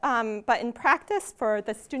constraint, but in practice, for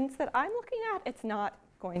the students that I'm looking at, it's not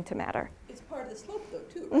going to matter. It's part of the slope though,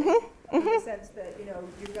 too, right? In the sense that, you know,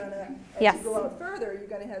 you're gonna, as Yes. you go out further, you're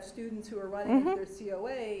gonna have students who are running into their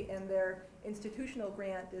COA and their institutional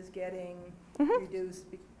grant is getting reduced.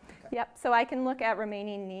 Okay. Yep, so I can look at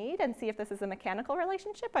remaining need and see if this is a mechanical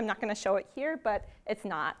relationship. I'm not going to show it here, but it's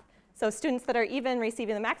not. So students that are even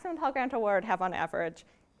receiving the maximum Pell Grant award have on average,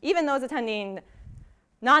 even those attending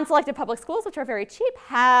non-selected public schools, which are very cheap,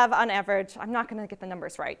 have on average, I'm not going to get the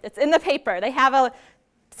numbers right, it's in the paper, they have a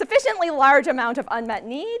sufficiently large amount of unmet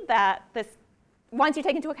need that this, once you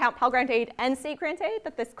take into account Pell Grant aid and state grant aid,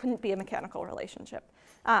 that this couldn't be a mechanical relationship.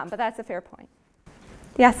 But that's a fair point.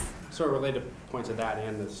 Yes? So a related point to that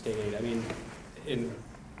and the state aid, I mean, in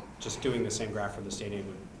just doing the same graph for the state aid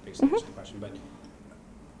would basically answer the question, but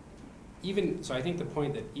even, so I think the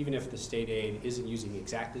point that even if the state aid isn't using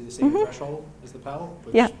exactly the same threshold as the Pell,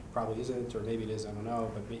 which probably isn't, or maybe it is, I don't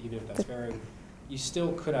know, but even if that's varying, you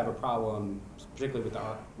still could have a problem, particularly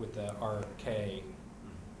with the RK,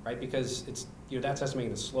 right? Because it's, you know, that's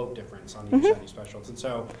estimating the slope difference on each side of these thresholds. And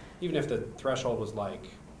so even if the threshold was like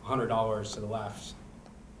 $100 to the left,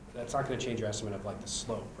 that's not going to change your estimate of like the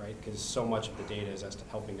slope, right? Because so much of the data is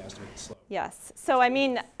helping to estimate the slope. Yes. So I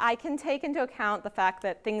mean, I can take into account the fact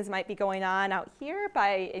that things might be going on out here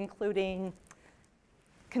by including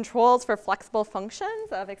controls for flexible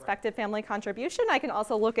functions of expected family contribution. I can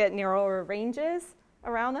also look at narrower ranges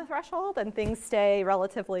around the threshold, and things stay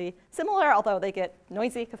relatively similar, although they get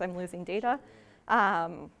noisy because I'm losing data.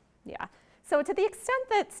 Yeah. So to the extent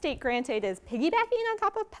that state grant aid is piggybacking on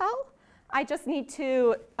top of Pell, I just need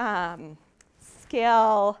to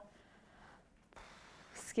scale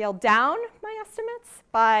down my estimates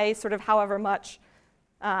by sort of however much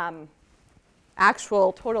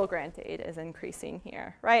actual total grant aid is increasing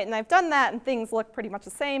here, right? And I've done that, and things look pretty much the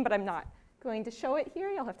same, but I'm not going to show it here.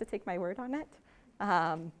 You'll have to take my word on it.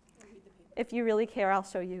 If you really care, I'll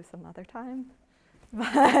show you some other time.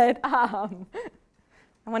 But I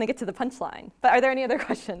want to get to the punchline. But are there any other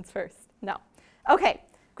questions first? No. OK,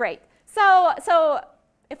 great. So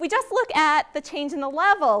if we just look at the change in the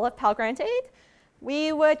level of Pell Grant aid,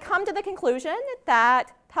 we would come to the conclusion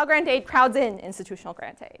that Pell Grant aid crowds in institutional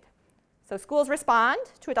grant aid. So schools respond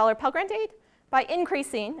to $1 Pell Grant aid by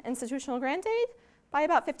increasing institutional grant aid by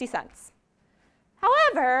about 50 cents.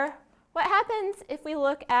 However, what happens if we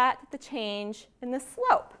look at the change in the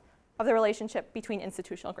slope of the relationship between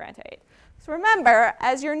institutional grant aid? So remember,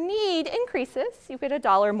 as your need increases, you get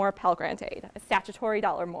 $1 more Pell Grant aid, a statutory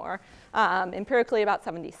 $1 more, empirically about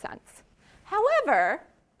 70 cents. However,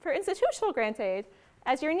 for institutional grant aid,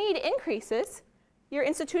 as your need increases, your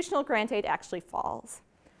institutional grant aid actually falls.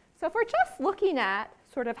 So if we're just looking at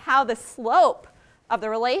sort of how the slope of the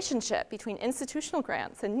relationship between institutional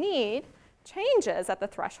grants and need changes at the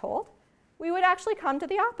threshold, we would actually come to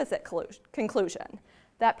the opposite conclusion,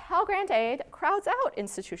 that Pell Grant aid crowds out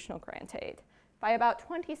institutional grant aid by about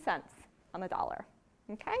 20 cents on the dollar.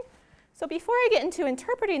 Okay? So before I get into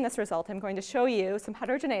interpreting this result, I'm going to show you some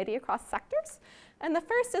heterogeneity across sectors. And the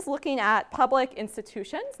first is looking at public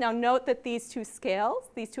institutions. Now note that these two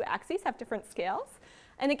scales, these two axes, have different scales.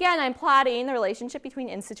 And again, I'm plotting the relationship between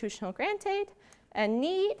institutional grant aid and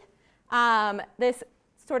need. This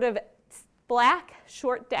sort of black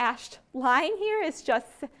short dashed line here is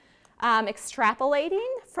just extrapolating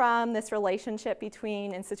from this relationship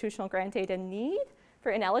between institutional grant aid and need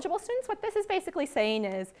for ineligible students. What this is basically saying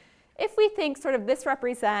is, if we think sort of this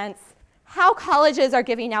represents how colleges are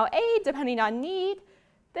giving out aid depending on need,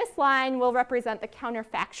 this line will represent the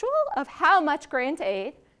counterfactual of how much grant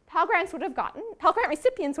aid Pell Grants would have gotten, Pell Grant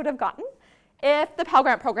recipients would have gotten if the Pell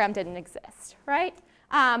Grant program didn't exist, right?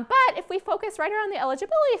 But if we focus right around the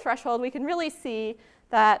eligibility threshold, we can really see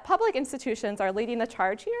that public institutions are leading the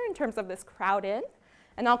charge here in terms of this crowd in.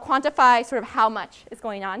 And I'll quantify sort of how much is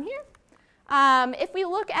going on here. If we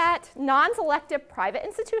look at non-selective private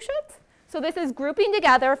institutions, so this is grouping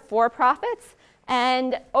together for-profits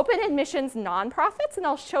and open admissions nonprofits, and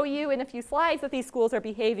I'll show you in a few slides that these schools are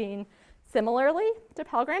behaving similarly to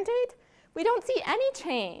Pell Grant aid. We don't see any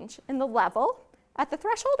change in the level at the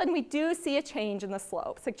threshold, and we do see a change in the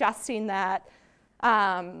slope, suggesting that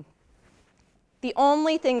the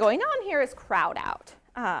only thing going on here is crowd out.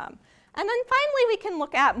 And then finally, we can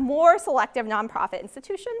look at more selective nonprofit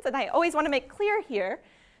institutions. And I always want to make clear here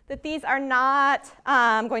that these are not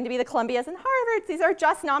going to be the Columbias and Harvards. These are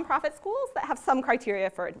just nonprofit schools that have some criteria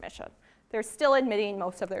for admission. They're still admitting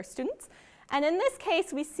most of their students. And in this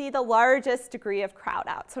case, we see the largest degree of crowd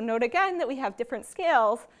out. So note again that we have different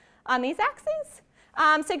scales on these axes,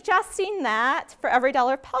 suggesting that for every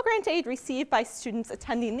 $1 of Pell Grant aid received by students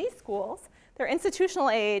attending these schools, their institutional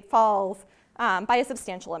aid falls by a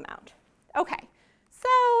substantial amount. Okay, So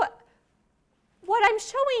what I'm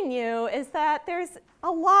showing you is that there's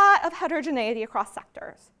a lot of heterogeneity across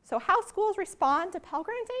sectors. So how schools respond to Pell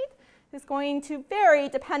Grant aid is going to vary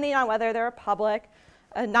depending on whether they're a public,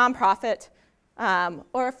 a nonprofit,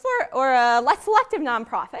 or a less selective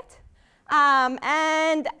nonprofit.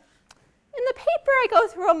 And in the paper, I go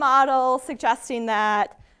through a model suggesting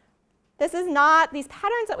that these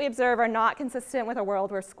patterns that we observe are not consistent with a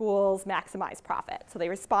world where schools maximize profit. So they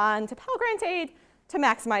respond to Pell Grant aid to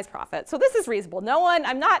maximize profit. So this is reasonable.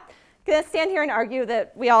 I'm not going to stand here and argue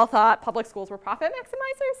that we all thought public schools were profit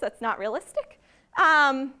maximizers. That's not realistic.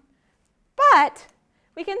 But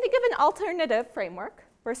we can think of an alternative framework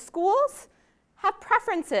where schools have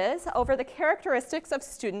preferences over the characteristics of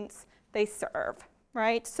students they serve,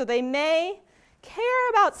 right? So they may care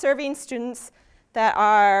about serving students that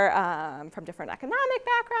are from different economic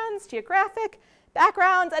backgrounds, geographic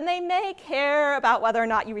backgrounds, and they may care about whether or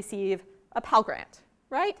not you receive a Pell Grant,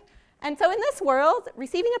 right? And so in this world,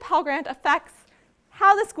 receiving a Pell Grant affects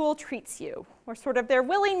how the school treats you, or sort of their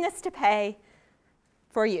willingness to pay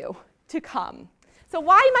for you to come. So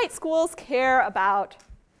why might schools care about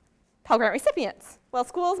Pell Grant recipients? Well,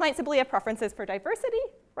 schools might simply have preferences for diversity,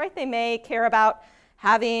 right? They may care about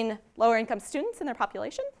having lower income students in their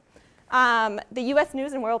population. The US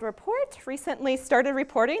News and World Report recently started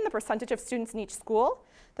reporting the percentage of students in each school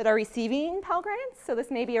that are receiving Pell Grants, so this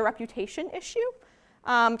may be a reputation issue.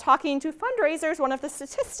 Talking to fundraisers, one of the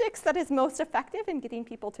statistics that is most effective in getting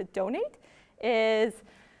people to donate is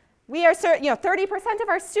 30% of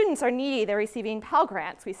our students are needy. They're receiving Pell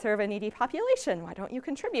Grants. We serve a needy population. Why don't you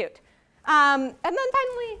contribute? And then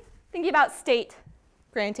finally, thinking about state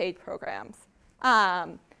grant aid programs.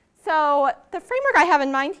 So the framework I have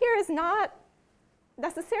in mind here is not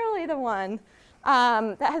necessarily the one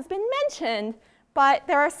that has been mentioned, but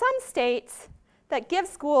there are some states that give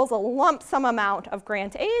schools a lump sum amount of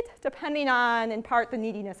grant aid, depending on, in part, the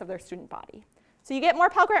neediness of their student body. So you get more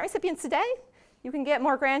Pell Grant recipients today, you can get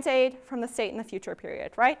more grant aid from the state in the future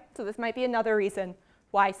period, right? So this might be another reason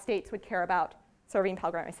why states would care about serving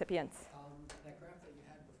Pell Grant recipients. That graph that you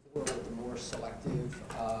had before with the more selective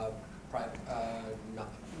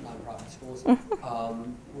nonprofit schools,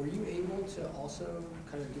 were you able to also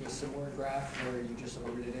kind of do a similar graph where you just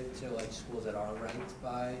ordered it to like schools that are ranked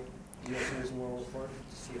by US News and World Report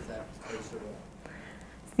to see if that plays a role?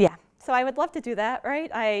 Yeah, so I would love to do that, right?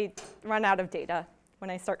 I run out of data when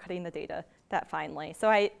I start cutting the data that finely.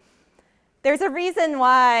 So there's a reason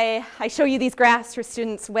why I show you these graphs for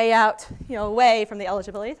students way out, away from the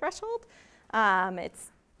eligibility threshold. It's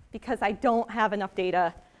because I don't have enough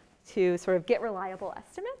data to sort of get reliable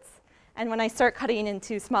estimates. And when I start cutting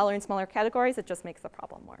into smaller and smaller categories, it just makes the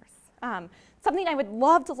problem worse. Something I would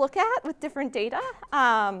love to look at with different data.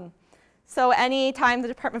 So anytime the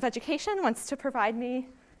Department of Education wants to provide me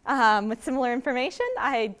with similar information,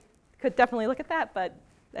 I could definitely look at that, but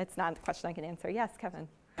it's not a question I can answer. Yes, Kevin?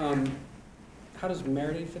 How does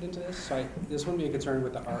merit aid fit into this? So this wouldn't be a concern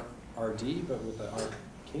with the RD, but with the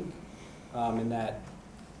RKink, in that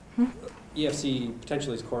EFC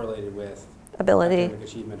potentially is correlated with ability, academic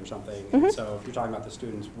achievement or something. And so if you're talking about the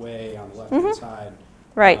students way on the left-hand side,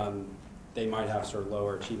 right. They might have sort of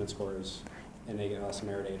lower achievement scores and they get less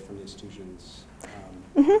merit aid from the institutions.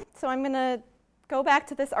 So I'm going to go back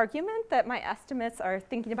to this argument that my estimates are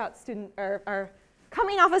thinking about are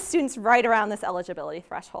coming off of students right around this eligibility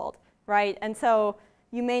threshold, right? And so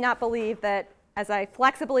you may not believe that as I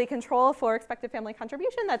flexibly control for expected family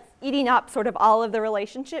contribution, that's eating up sort of all of the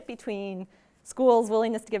relationship between schools'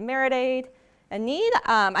 willingness to give merit aid and need.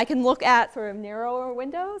 I can look at sort of narrower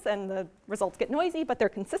windows and the results get noisy, but they're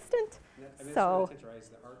consistent. So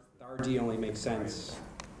the RD only makes sense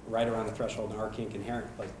right around the threshold, and RKink inherent,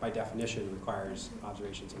 like by definition, requires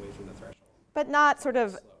observations away from the threshold. But not sort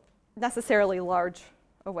of necessarily large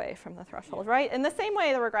away from the threshold, right? In the same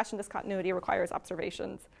way, the regression discontinuity requires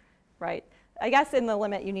observations, right? I guess in the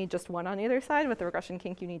limit, you need just one on either side. With the regression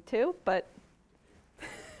kink, you need two, but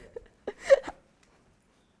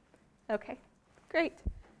okay, great.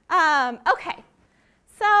 Okay,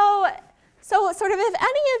 so sort of if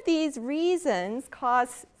any of these reasons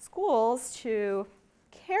cause schools to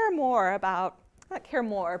care more about, not care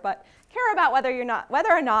more, but care about whether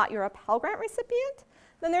or not you're a Pell Grant recipient,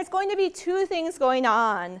 then there's going to be two things going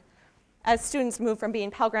on as students move from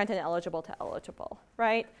being Pell Grant ineligible to eligible,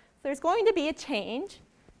 right? There's going to be a change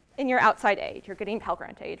in your outside aid. You're getting Pell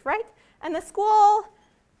Grant aid, right? And the school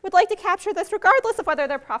would like to capture this regardless of whether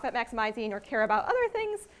they're profit maximizing or care about other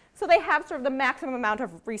things. So they have sort of the maximum amount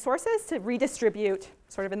of resources to redistribute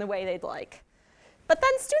sort of in the way they'd like. But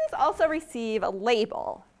then students also receive a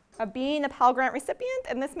label of being a Pell Grant recipient,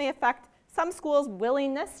 and this may affect some schools'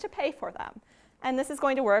 willingness to pay for them. And this is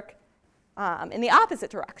going to work in the opposite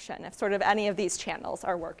direction if sort of any of these channels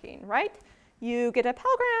are working, right? You get a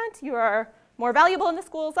Pell Grant, you are more valuable in the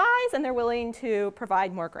school's eyes, and they're willing to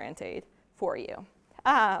provide more grant aid for you.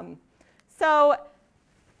 So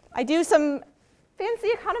I do some fancy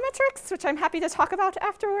econometrics, which I'm happy to talk about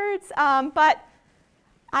afterwards, but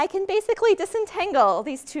I can basically disentangle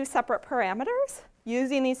these two separate parameters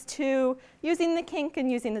using the kink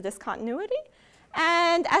and using the discontinuity,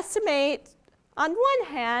 and estimate, on one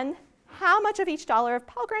hand, how much of each dollar of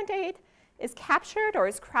Pell Grant aid is captured or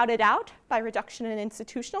is crowded out by reduction in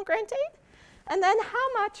institutional grant aid, and then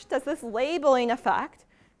how much does this labeling effect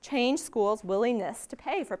change schools' willingness to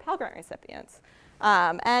pay for Pell Grant recipients.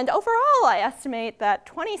 And overall, I estimate that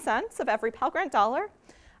 20 cents of every Pell Grant dollar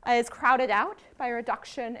is crowded out by a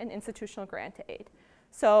reduction in institutional grant aid.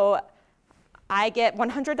 So I get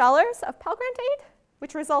 $100 of Pell Grant aid,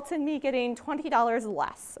 which results in me getting $20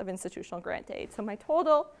 less of institutional grant aid. So my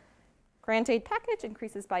total grant aid package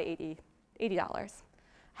increases by $80.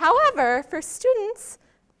 However, for students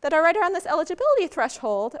that are right around this eligibility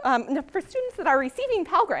threshold, for students that are receiving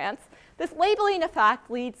Pell Grants, this labeling effect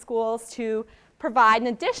leads schools to provide an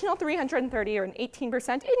additional $330 or an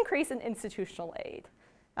 18% increase in institutional aid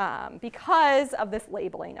because of this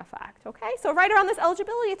labeling effect, okay? So right around this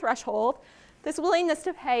eligibility threshold, this willingness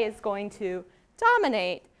to pay is going to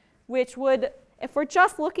dominate, which would, if we're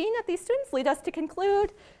just looking at these students, lead us to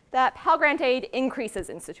conclude that Pell Grant aid increases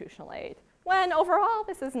institutional aid, when overall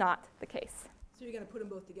this is not the case. So you're going to put them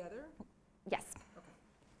both together? Yes.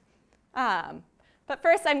 Okay. But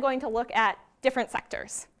first I'm going to look at different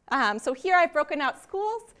sectors. So here I've broken out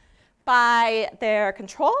schools by their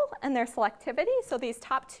control and their selectivity. So these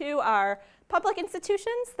top two are public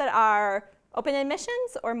institutions that are open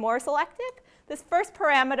admissions or more selective. This first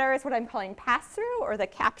parameter is what I'm calling pass-through or the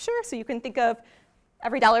capture. So you can think of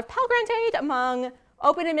every dollar of Pell Grant aid among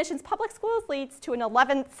open admissions public schools leads to an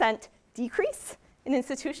 11-cent decrease in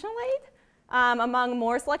institutional aid. Among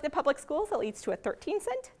more selective public schools, it leads to a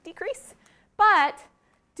 13-cent decrease. But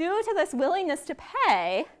due to this willingness to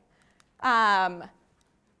pay,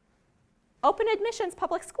 open admissions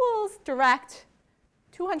public schools direct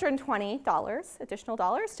 $220 additional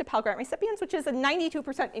dollars to Pell Grant recipients, which is a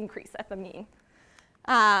 92% increase at the mean.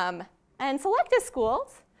 And selective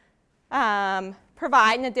schools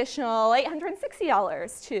provide an additional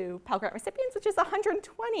 $860 to Pell Grant recipients, which is a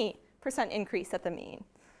 120% increase at the mean.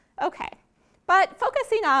 Okay, but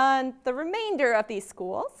focusing on the remainder of these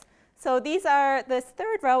schools, so these are, this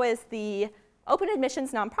third row is the open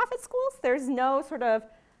admissions nonprofit schools. There's no sort of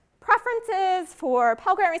preferences for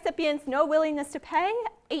Pell Grant recipients, no willingness to pay,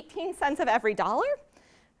 18 cents of every dollar.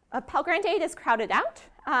 Pell Grant aid is crowded out.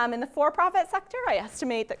 In the for-profit sector, I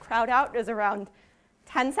estimate that crowd out is around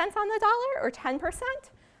 10 cents on the dollar, or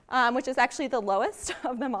 10%, which is actually the lowest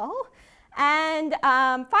of them all. And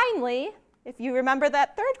finally, if you remember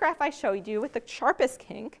that third graph I showed you with the sharpest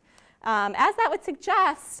kink, as that would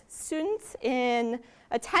suggest, students in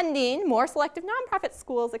attending more selective nonprofit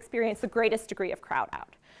schools experience the greatest degree of crowd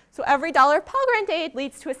out. So every dollar of Pell Grant aid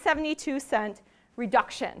leads to a 72-cent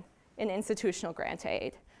reduction in institutional grant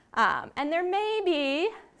aid. And there may be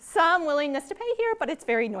some willingness to pay here, but it's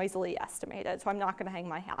very noisily estimated, so I'm not going to hang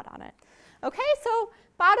my hat on it. Okay, so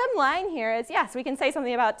bottom line here is, yes, we can say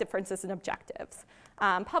something about differences in objectives.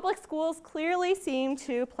 Public schools clearly seem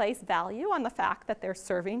to place value on the fact that they're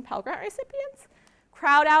serving Pell Grant recipients.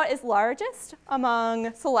 Crowd out is largest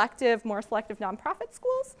among selective, more selective nonprofit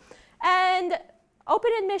schools. And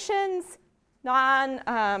open admissions,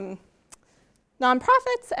 nonprofits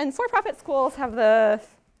and for-profit schools have the,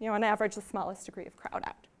 on average, the smallest degree of crowd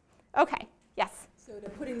out. Okay, yes? So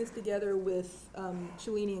putting this together with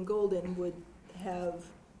Cellini and Golden would have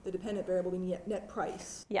the dependent variable being net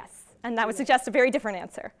price. Yes, and that would suggest a very different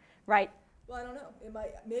answer, right? Well, I don't know. It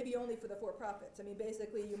might, maybe only for the for-profits. I mean,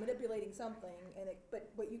 basically, you're manipulating something, and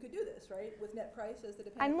but you could do this, right? With net price as the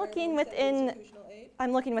dependent variable instead of institutional aid?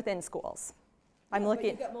 I'm looking within schools. I'm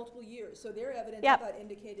looking. But you've got multiple years, so their evidence Yep. I thought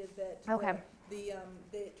indicated that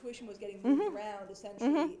the tuition was getting moved around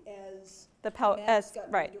essentially as the Pell maps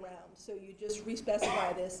got right. moved around. So you just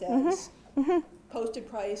re-specify this as posted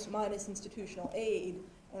price minus institutional aid,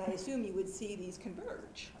 and I assume you would see these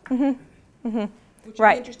converge. Which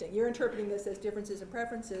Right. is interesting. You're interpreting this as differences in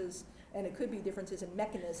preferences, and it could be differences in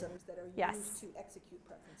mechanisms that are used to execute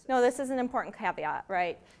preferences. No, this is an important caveat,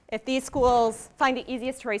 right? If these schools find it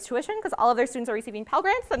easiest to raise tuition because all of their students are receiving Pell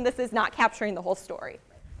Grants, then this is not capturing the whole story.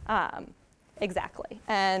 Exactly.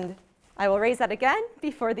 And I will raise that again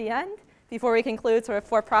before the end, before we conclude sort of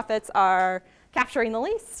for-profits are capturing the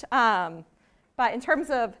least. But in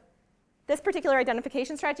terms of this particular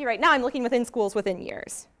identification strategy, right now I'm looking within schools within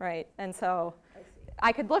years, right? And so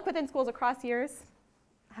I could look within schools across years.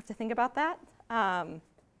 I have to think about that.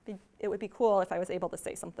 It would be cool if I was able to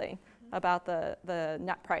say something about the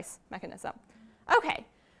net price mechanism. Okay,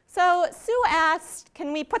 so Sue asked,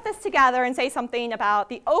 can we put this together and say something about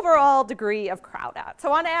the overall degree of crowd out?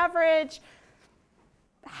 So on average,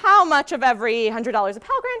 how much of every $100 of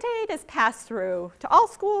Pell Grant aid is passed through to all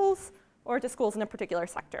schools or to schools in a particular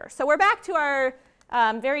sector? So we're back to our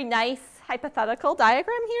very nice hypothetical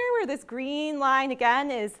diagram here, where this green line,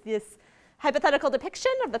 again, is this hypothetical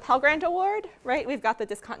depiction of the Pell Grant award, right? We've got the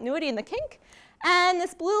discontinuity and the kink. And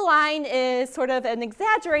this blue line is sort of an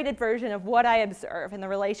exaggerated version of what I observe in the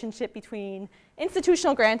relationship between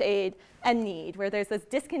institutional grant aid and need, where there's this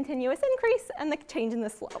discontinuous increase and the change in the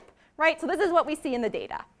slope, right? So this is what we see in the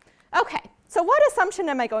data. Okay, so what assumption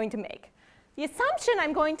am I going to make? The assumption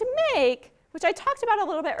I'm going to make, which I talked about a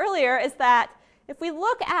little bit earlier, is that if we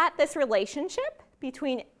look at this relationship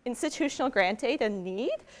between institutional grant aid and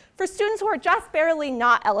need for students who are just barely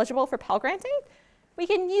not eligible for Pell Grant aid, we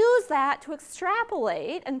can use that to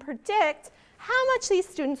extrapolate and predict how much these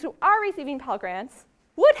students who are receiving Pell Grants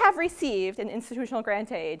would have received in institutional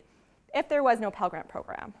grant aid if there was no Pell Grant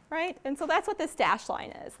program, right? And so that's what this dashed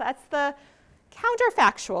line is. That's the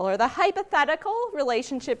counterfactual or the hypothetical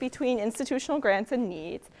relationship between institutional grants and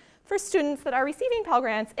needs for students that are receiving Pell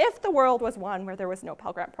Grants if the world was one where there was no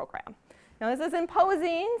Pell Grant program. Now, this is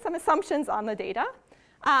imposing some assumptions on the data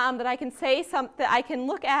that I can say that I can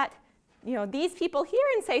look at, these people here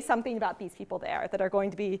and say something about these people there that are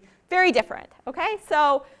going to be very different. Okay,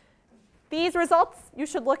 so these results you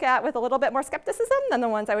should look at with a little bit more skepticism than the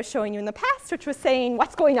ones I was showing you in the past, which was saying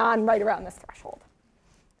what's going on right around this threshold.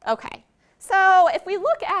 Okay, so if we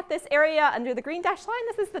look at this area under the green dashed line,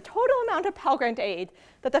 this is the total amount of Pell Grant aid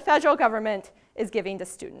that the federal government is giving to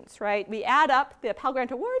students, right? We add up the Pell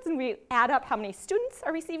Grant awards and we add up how many students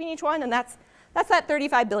are receiving each one, and that's that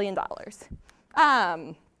 $35 billion.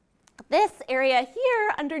 This area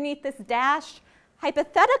here underneath this dashed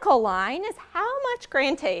hypothetical line is how much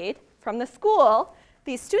grant aid from the school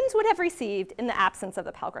these students would have received in the absence of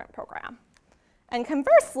the Pell Grant program. And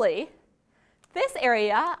conversely, this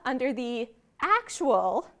area under the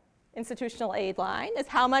actual institutional aid line is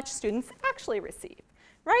how much students actually receive,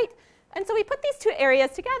 right? And so we put these two areas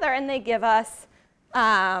together and they give us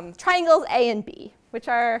triangles A and B, which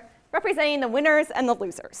are representing the winners and the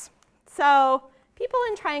losers. So people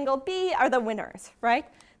in triangle B are the winners, right?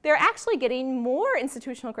 They're actually getting more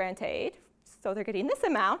institutional grant aid, so they're getting this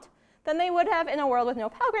amount, than they would have in a world with no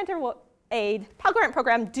Pell Grant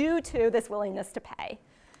program due to this willingness to pay.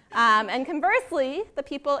 And conversely, the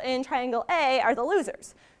people in triangle A are the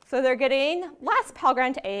losers. So they're getting less Pell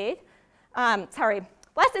Grant aid,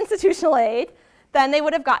 less institutional aid than they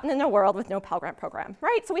would have gotten in a world with no Pell Grant program,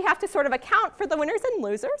 right? So we have to sort of account for the winners and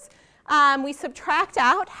losers. We subtract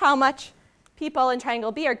out how much people in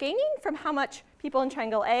triangle B are gaining from how much people in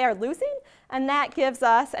triangle A are losing, and that gives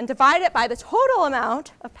us, and divide it by the total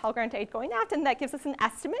amount of Pell Grant aid going out, and that gives us an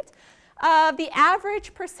estimate of the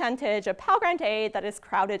average percentage of Pell Grant aid that is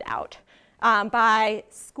crowded out by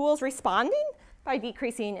schools responding by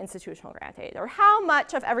decreasing institutional grant aid, or how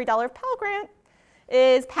much of every dollar of Pell Grant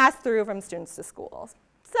is passed through from students to schools.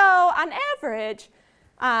 So on average,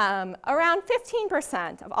 around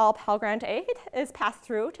 15% of all Pell Grant aid is passed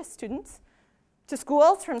through to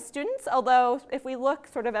schools from students, although if we look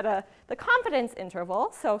sort of at the confidence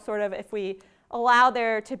interval, so sort of if we allow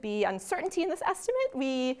there to be uncertainty in this estimate,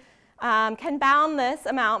 we can bound this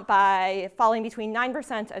amount by falling between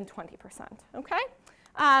 9% and 20%, okay?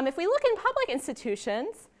 If we look in public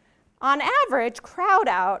institutions, on average, crowd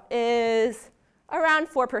out is around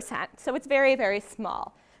 4%, so it's very, very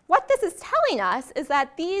small. What this is telling us is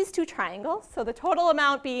that these two triangles, so the total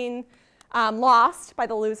amount being lost by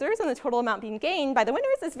the losers and the total amount being gained by the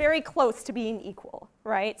winners, is very close to being equal,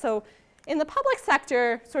 right? So in the public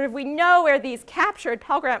sector, sort of we know where these captured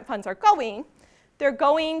Pell Grant funds are going. They're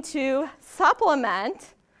going to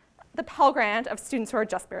supplement the Pell Grant of students who are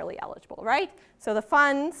just barely eligible, right? So the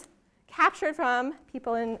funds captured from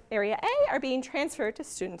people in area A are being transferred to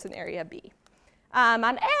students in area B.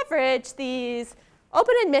 On average, these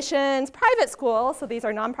open admissions private schools, so these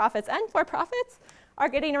are nonprofits and for-profits, are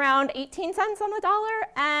getting around 18 cents on the dollar,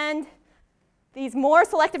 and these more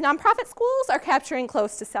selective nonprofit schools are capturing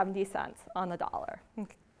close to 70 cents on the dollar.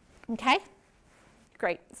 Okay?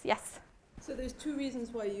 Great. Yes? So there's two reasons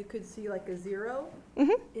why you could see like a zero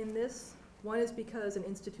in this One is because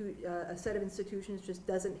a set of institutions just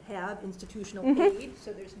doesn't have institutional aid,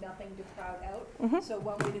 so there's nothing to crowd out. So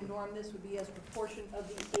one way to norm this would be as a proportion of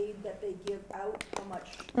the aid that they give out, how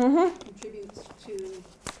much contributes to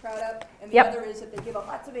crowd out. And the other is that they give out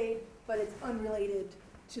lots of aid, but it's unrelated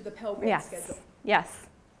to the Pell Grant schedule. Yes.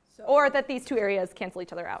 So, Or that these two areas cancel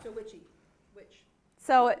each other out. so which?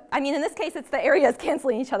 So, I mean, in this case, it's the areas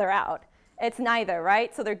canceling each other out. It's neither,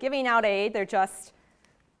 right? So they're giving out aid. They're just,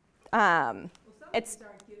 Well, some of these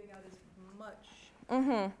aren't giving out as much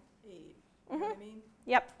aid. You know what I mean?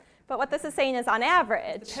 Yep. But what this is saying is on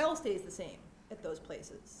average. The Pell stays the same at those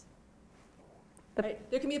places. Right?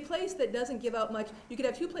 There can be a place that doesn't give out much. You could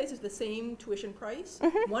have two places the same tuition price.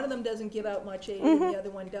 One of them doesn't give out much aid and the other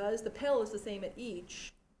one does. The Pell is the same at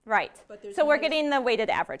each. Right. So we're getting the weighted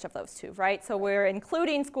average of those two, right? So we're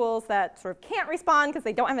including schools that sort of can't respond because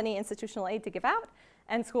they don't have any institutional aid to give out,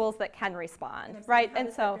 and schools that can respond, right?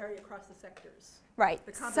 And so vary across the sectors. Right.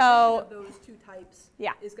 The composition So of those two types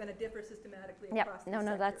is going to differ systematically across the sectors.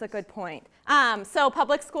 No, that's a good point. So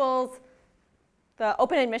public schools, the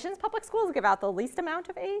open admissions public schools give out the least amount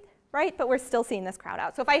of aid, right? But we're still seeing this crowd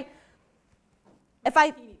out. So if I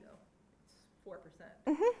Teeny, though. It's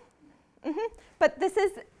 4%. But this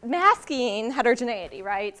is masking heterogeneity,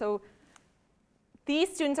 right? So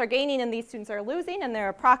these students are gaining and these students are losing, and they're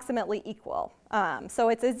approximately equal. So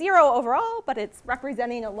it's a 0 overall, but it's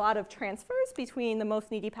representing a lot of transfers between the most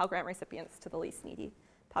needy Pell Grant recipients to the least needy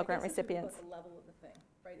Pell Grant recipients. The level of the thing,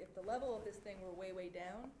 right? If the level of this thing were way, way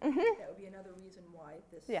down, that would be another reason why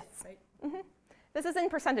this, right? This is in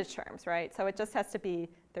percentage terms, right? So it just has to be,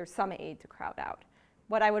 there's some aid to crowd out.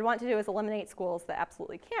 What I would want to do is eliminate schools that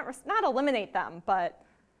absolutely can't, not eliminate them, but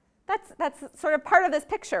that's sort of part of this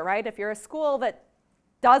picture, right? If you're a school that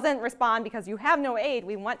doesn't respond because you have no aid,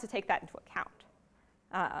 we want to take that into account.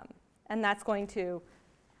 And that's going to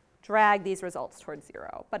drag these results towards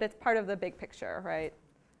 0. But it's part of the big picture, right?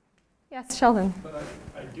 Yes, Sheldon. But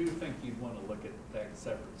I do think you'd want to look at that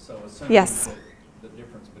separate. So essentially the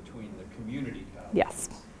difference between the community colleges,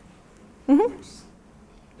 which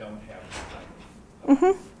don't have the type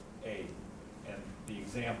of aid, and the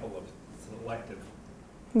example of selective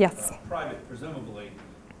private, presumably,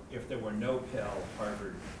 if there were no Pell,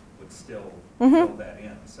 Harvard would still fill that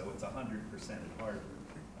in. So it's 100% at Harvard,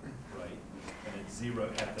 right? And it's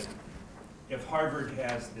 0 at the, if Harvard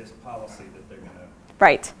has this policy that they're going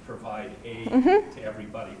to provide aid to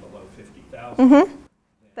everybody below 50,000,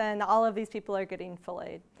 then all of these people are getting full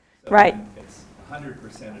aid. So it's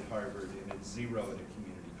 100% at Harvard and it's 0 at a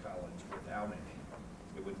community college without any.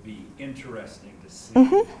 It would be interesting to see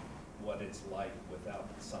what it's like without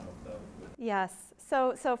some of those. Yes.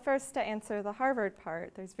 So first, to answer the Harvard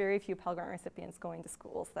part, there's very few Pell Grant recipients going to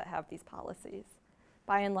schools that have these policies.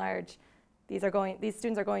 By and large, these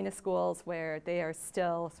students are going to schools where they are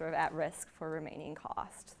still sort of at risk for remaining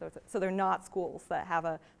cost. So they're not schools that have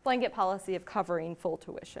a blanket policy of covering full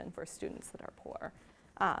tuition for students that are poor.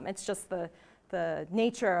 It's just the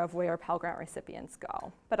nature of where Pell Grant recipients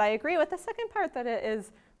go. But I agree with the second part that it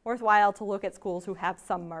is worthwhile to look at schools who have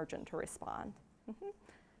some margin to respond.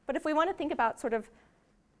 But if we want to think about sort of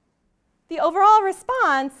the overall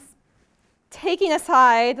response, taking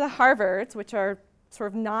aside the Harvards, which are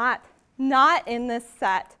sort of not in this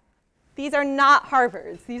set, these are not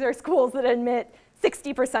Harvards. These are schools that admit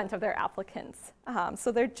 60% of their applicants.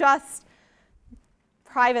 So they're just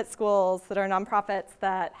private schools that are nonprofits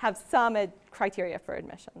that have some criteria for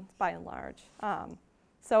admission, by and large.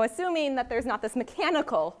 So assuming that there's not this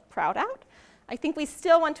mechanical crowd out, I think we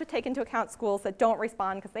still want to take into account schools that don't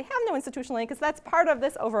respond because they have no institutional aid, because that's part of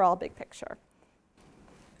this overall big picture.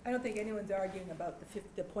 I don't think anyone's arguing about the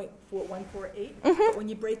 0.148, but when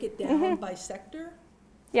you break it down by sector,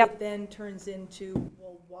 it then turns into,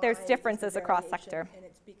 well, why there's differences across sector. And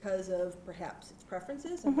it's because of perhaps its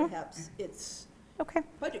preferences and perhaps its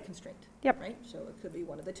budget constraint, right? So it could be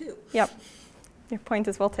one of the two. Yep, your point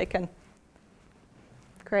is well taken.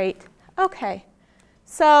 Great, okay.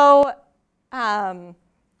 So I'm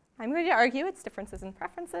going to argue it's differences in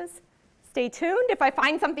preferences. Stay tuned. If I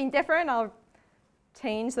find something different, I'll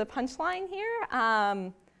change the punchline here.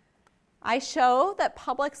 I show that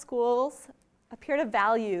public schools appear to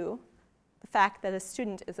value the fact that a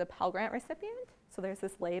student is a Pell Grant recipient. So there's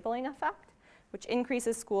this labeling effect, which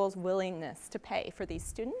increases schools' willingness to pay for these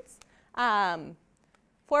students.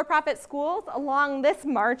 For-profit schools along this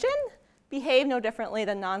margin behave no differently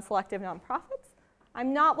than non-selective nonprofits.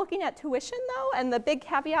 I'm not looking at tuition, though, and the big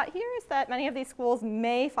caveat here is that many of these schools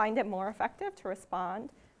may find it more effective to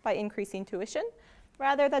respond by increasing tuition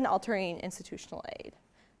rather than altering institutional aid.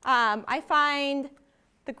 I find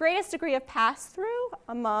the greatest degree of pass-through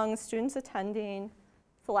among students attending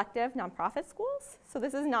selective nonprofit schools. So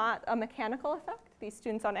this is not a mechanical effect. These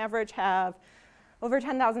students on average have over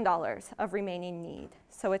 $10,000 of remaining need.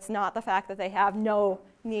 So it's not the fact that they have no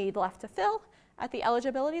need left to fill at the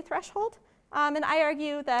eligibility threshold. And I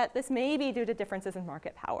argue that this may be due to differences in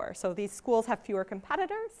market power. So these schools have fewer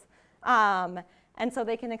competitors, and so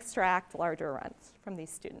they can extract larger rents from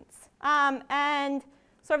these students. And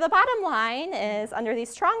sort of the bottom line is, under these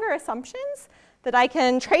stronger assumptions, that I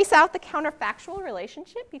can trace out the counterfactual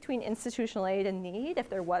relationship between institutional aid and need. If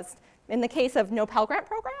there was, in the case of no Pell Grant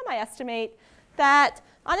program, I estimate that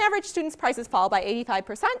on average students' prices fall by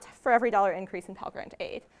 85% for every $1 increase in Pell Grant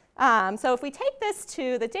aid. So if we take this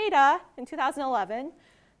to the data in 2011,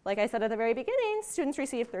 like I said at the very beginning, students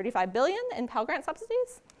received $35 billion in Pell Grant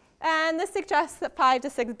subsidies. And this suggests that $5 to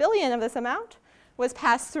 $6 billion of this amount was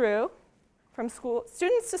passed through from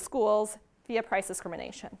students to schools via price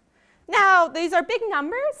discrimination. Now, these are big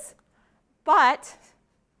numbers, but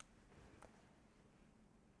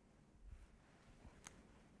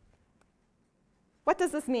what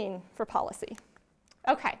does this mean for policy?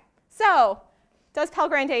 OK, so does Pell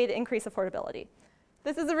Grant aid increase affordability?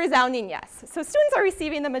 This is a resounding yes. So students are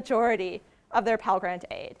receiving the majority of their Pell Grant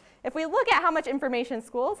aid. If we look at how much information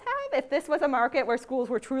schools have, if this was a market where schools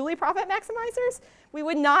were truly profit maximizers, we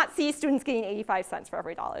would not see students getting 85 cents for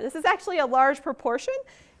every $1. This is actually a large proportion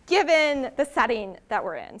given the setting that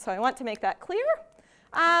we're in. So I want to make that clear.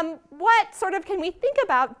 What sort of can we think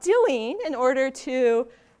about doing in order to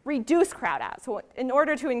reduce crowd out? So in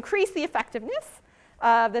order to increase the effectiveness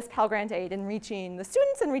of this Pell Grant aid in reaching the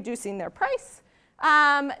students and reducing their price.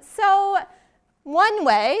 So one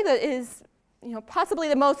way that is possibly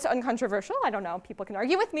the most uncontroversial, I don't know, people can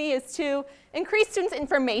argue with me, is to increase students'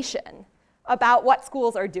 information about what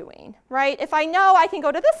schools are doing, right? If I know I can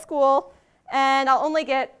go to this school and I'll only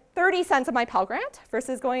get 30 cents of my Pell Grant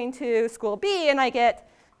versus going to school B and I get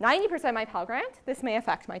 90% of my Pell Grant, this may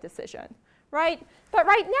affect my decision, right? But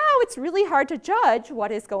right now, it's really hard to judge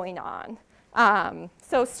what is going on.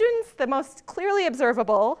 So students, the most clearly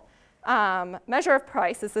observable measure of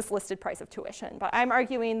price is this listed price of tuition. But I'm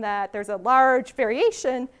arguing that there's a large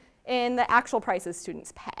variation in the actual prices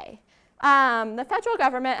students pay. The federal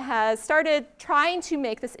government has started trying to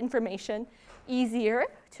make this information easier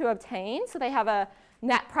to obtain. So they have a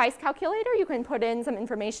net price calculator. You can put in some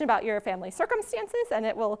information about your family circumstances, and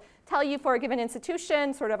it will tell you for a given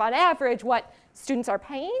institution, sort of on average, what students are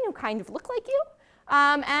paying who kind of look like you.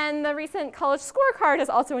 And the recent college scorecard is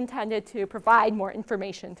also intended to provide more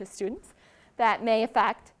information to students that may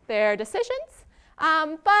affect their decisions.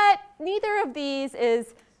 But neither of these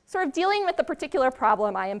is sort of dealing with the particular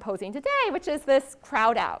problem I am posing today, which is this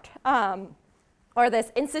crowd out, or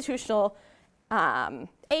this institutional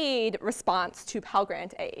aid response to Pell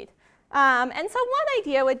Grant aid. And so one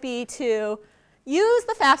idea would be to use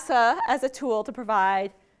the FAFSA as a tool to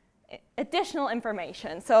provide additional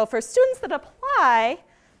information. So for students that apply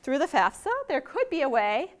through the FAFSA, there could be a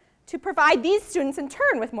way to provide these students in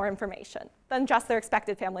turn with more information than just their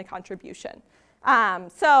expected family contribution.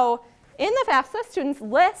 So in the FAFSA, students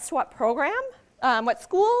list what program, what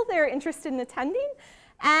school they're interested in attending,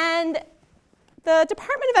 and the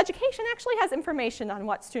Department of Education actually has information on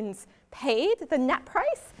what students paid, the net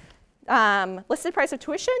price, listed price of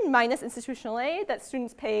tuition minus institutional aid that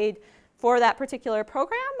students paid for that particular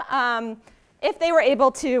program if they were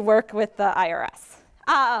able to work with the IRS.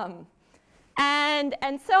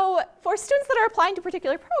 And so for students that are applying to a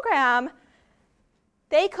particular program,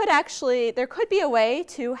 there could be a way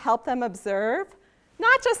to help them observe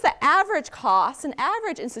not just the average cost and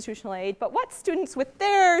average institutional aid, but what students with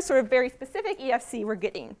their sort of very specific EFC were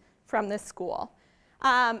getting from this school.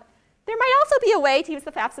 There might also be a way to use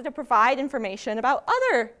the FAFSA to provide information about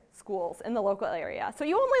other schools in the local area. So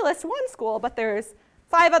you only list one school, but there's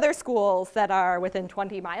 5 other schools that are within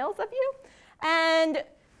 20 miles of you. And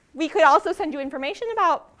we could also send you information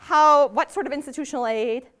about what sort of institutional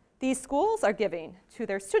aid these schools are giving to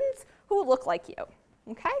their students who look like you,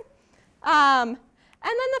 okay? And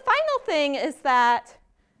then the final thing is that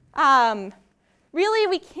really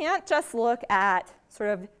we can't just look at sort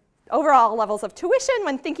of overall levels of tuition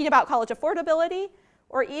when thinking about college affordability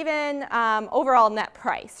or even overall net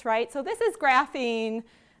price, right? So this is graphing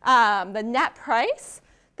the net price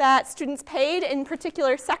that students paid in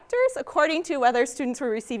particular sectors according to whether students were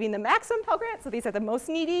receiving the maximum Pell Grant, so these are the most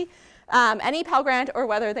needy, any Pell Grant, or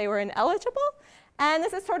whether they were ineligible. And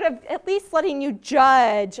this is sort of at least letting you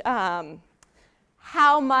judge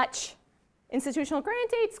how much institutional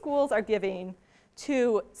grant aid schools are giving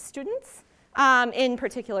to students in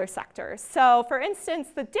particular sectors. So for instance,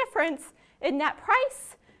 the difference in net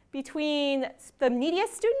price between the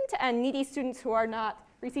neediest student and needy students who are not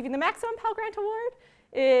receiving the maximum Pell Grant award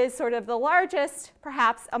is sort of the largest,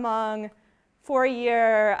 perhaps, among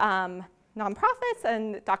four-year nonprofits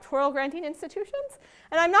and doctoral granting institutions.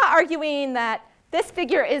 And I'm not arguing that this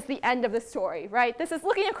figure is the end of the story, right? This is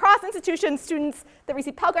looking across institutions. Students that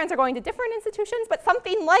receive Pell Grants are going to different institutions, but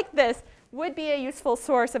something like this would be a useful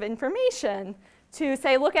source of information to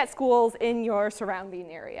say, look at schools in your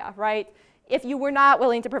surrounding area, right? If you were not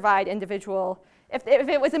willing to provide individual, if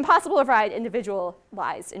it was impossible to provide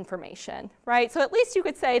individualized information, right? So at least you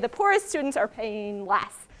could say the poorest students are paying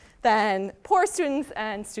less than poor students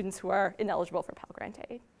and students who are ineligible for Pell Grant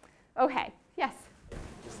aid. Okay, yes?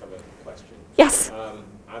 Just have a question. Yes.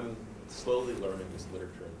 I'm slowly learning this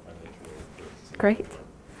literature in financial aid. Great.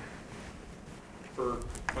 For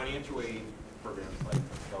financial aid programs like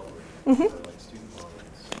Pell Grant or like student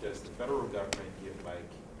loans, does the federal government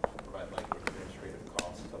provide like administrative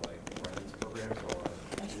costs to like run these programs, or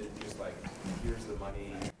is it just like here's the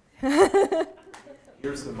money, and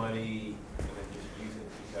then just use it?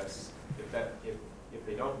 Because if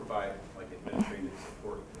they don't provide like administrative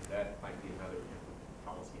support, then that might be another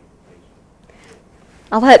policy implication.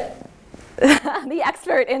 I'll let the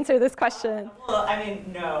expert answer this question. Well, I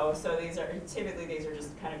mean, no. So these are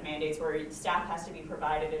just kind of mandates where staff has to be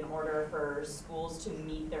provided in order for schools to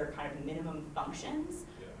meet their kind of minimum functions.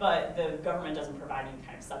 Yeah. But the government doesn't provide any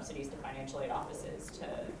kind of subsidies to financial aid offices to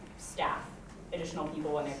staff additional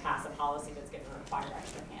people when they pass a policy that's going to require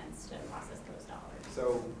extra hands to process those dollars.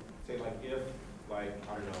 So, say like if, like,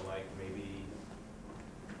 I don't know, like maybe,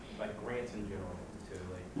 like grants in general to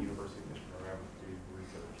like University of Michigan or whatever to do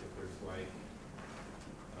research, if there's like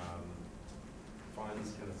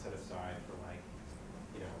funds kind of set aside for like,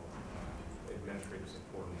 you know, administrative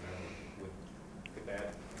support and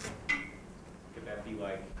that, could that be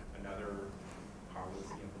like another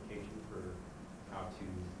policy implication for how to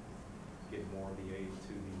get more of the aid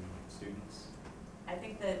to the students? I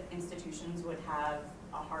think that institutions would have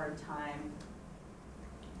a hard time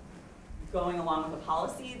going along with a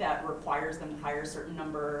policy that requires them to hire a certain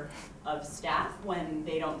number of staff when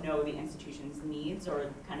they don't know the institution's needs or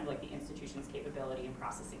kind of like the institution's capability in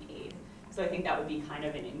processing aid. So I think that would be kind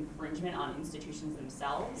of an infringement on institutions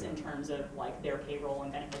themselves in terms of like their payroll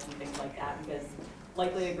and benefits and things like that, because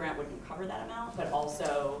likely a grant wouldn't cover that amount, but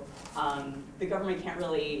also the government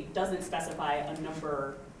doesn't specify a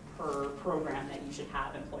number per program that you should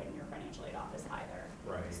have employed in your financial aid office either.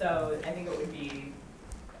 Right. So I think it would be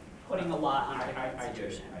putting a lot on the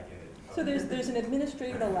institution. I get it. So there's an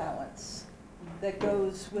administrative allowance that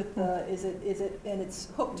goes with the, is it, and it's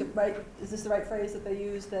hooked to, right, is this the right phrase that they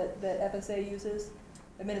use, that FSA uses?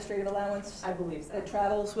 Administrative allowance? I believe so. That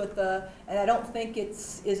travels with the, and I don't think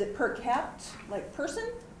is it per capped, like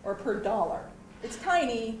person, or per dollar? It's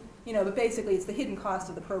tiny, you know, but basically it's the hidden cost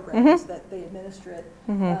of the programs that they administer it.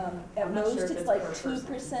 At most sure it's like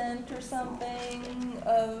 2% or something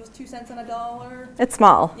of 2 cents on a dollar. It's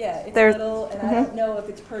small. Yeah, it's little, and I don't know if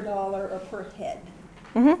it's per dollar or per head.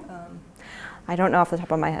 I don't know off the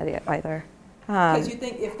top of my head either. Because you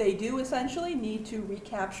think if they do essentially need to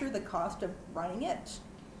recapture the cost of running it,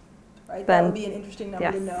 right? That would be an interesting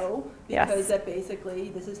number to know, because that basically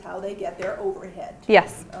this is how they get their overhead.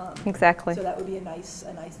 Yes, exactly. So that would be a nice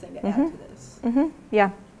thing to add to this.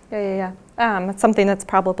 Yeah. It's something that's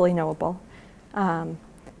probably knowable.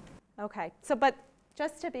 Okay, so but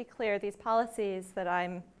just to be clear, these policies that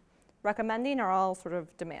I'm recommending are all sort of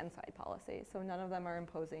demand-side policies. So none of them are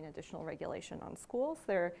imposing additional regulation on schools.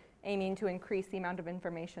 They're aiming to increase the amount of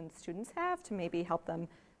information students have to maybe help them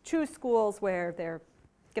choose schools where they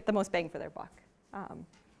get the most bang for their buck.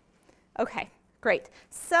 Okay, great.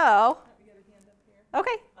 So,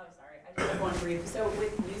 okay. Oh, sorry. I just have one brief. So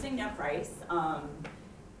with using net price,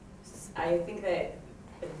 I think that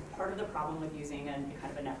part of the problem with using a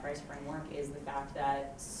kind of a net price framework is the fact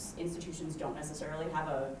that institutions don't necessarily have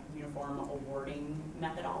a uniform awarding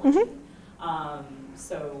methodology.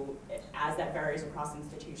 So as that varies across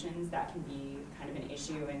institutions, that can be kind of an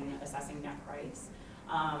issue in assessing net price.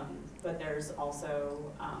 But there's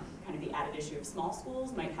also kind of the added issue of small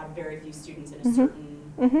schools might have very few students in a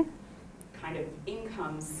certain kind of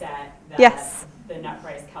income set that the net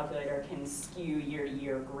price calculator can skew year to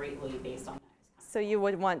year greatly based on that. So you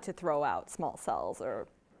would want to throw out small cells or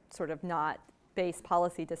sort of not base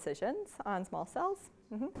policy decisions on small cells?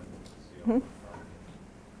 Do you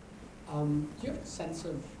have a sense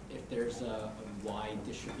of if there's a wide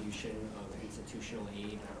distribution of institutional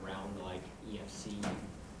aid around like EFC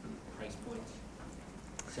price points?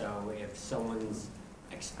 So if someone's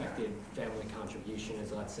expected family contribution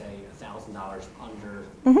is, let's say, $1,000 under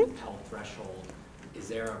Mm-hmm. the Pell threshold, is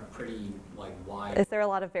there a pretty wide? Is there a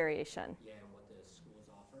lot of variation? Yeah, in what the schools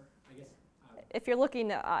offer? I guess. If you're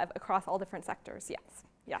looking across all different sectors, yes.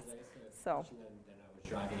 Yes. I guess the So. question that I was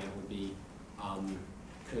driving at would be,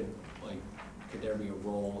 could there be a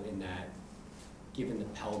role in that, given the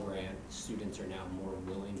Pell Grant, students are now more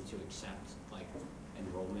willing to accept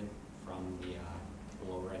enrollment from the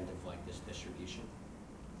lower end of this distribution?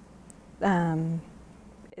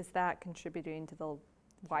 Is that contributing to the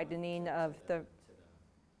widening of the?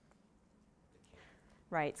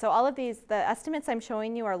 Right. So all of these, the estimates I'm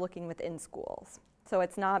showing you are looking within schools. So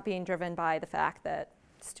it's not being driven by the fact that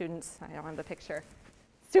students, I don't have the picture,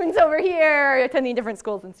 students over here are attending different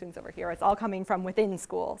schools than students over here. It's all coming from within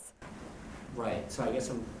schools. Right. So I guess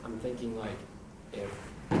I'm thinking if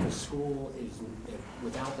the school is,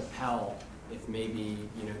 without the Pell, if maybe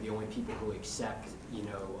the only people who accept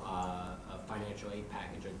a financial aid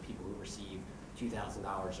package are the people who receive $2,000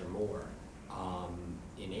 or more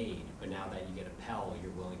in aid, but now that you get a Pell,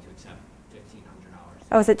 you're willing to accept $1,500.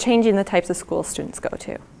 Oh, is it changing the types of schools students go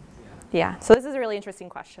to? Yeah. So this is a really interesting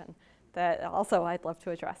question that also I'd love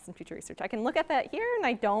to address in future research. I can look at that here, and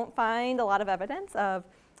I don't find a lot of evidence of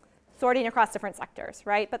sorting across different sectors,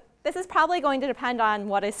 right? But this is probably going to depend on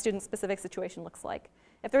what a student-specific situation looks like.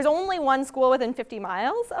 If there's only one school within 50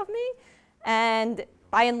 miles of me, and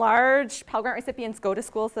by and large, Pell Grant recipients go to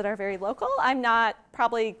schools that are very local,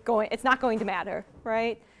 it's not going to matter,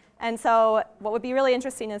 right? And so what would be really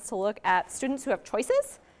interesting is to look at students who have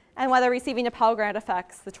choices and whether receiving a Pell Grant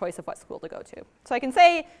affects the choice of what school to go to. So I can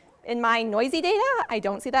say in my noisy data, I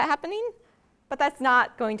don't see that happening, but that's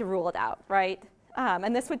not going to rule it out, right?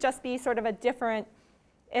 And this would just be sort of a different,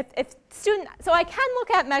 so I can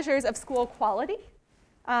look at measures of school quality,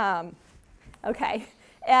 okay,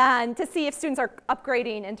 and to see if students are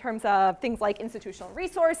upgrading in terms of things like institutional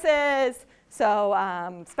resources,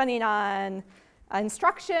 so spending on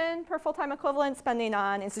instruction per full-time equivalent, spending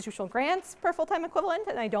on institutional grants per full-time equivalent,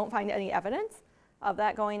 and I don't find any evidence of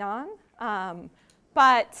that going on.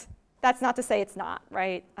 But that's not to say it's not,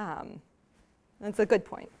 right? That's a good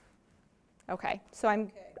point. Okay, so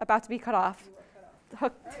I'm about to be cut off. You are cut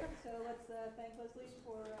off. All right, so let's thank Lesley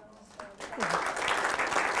for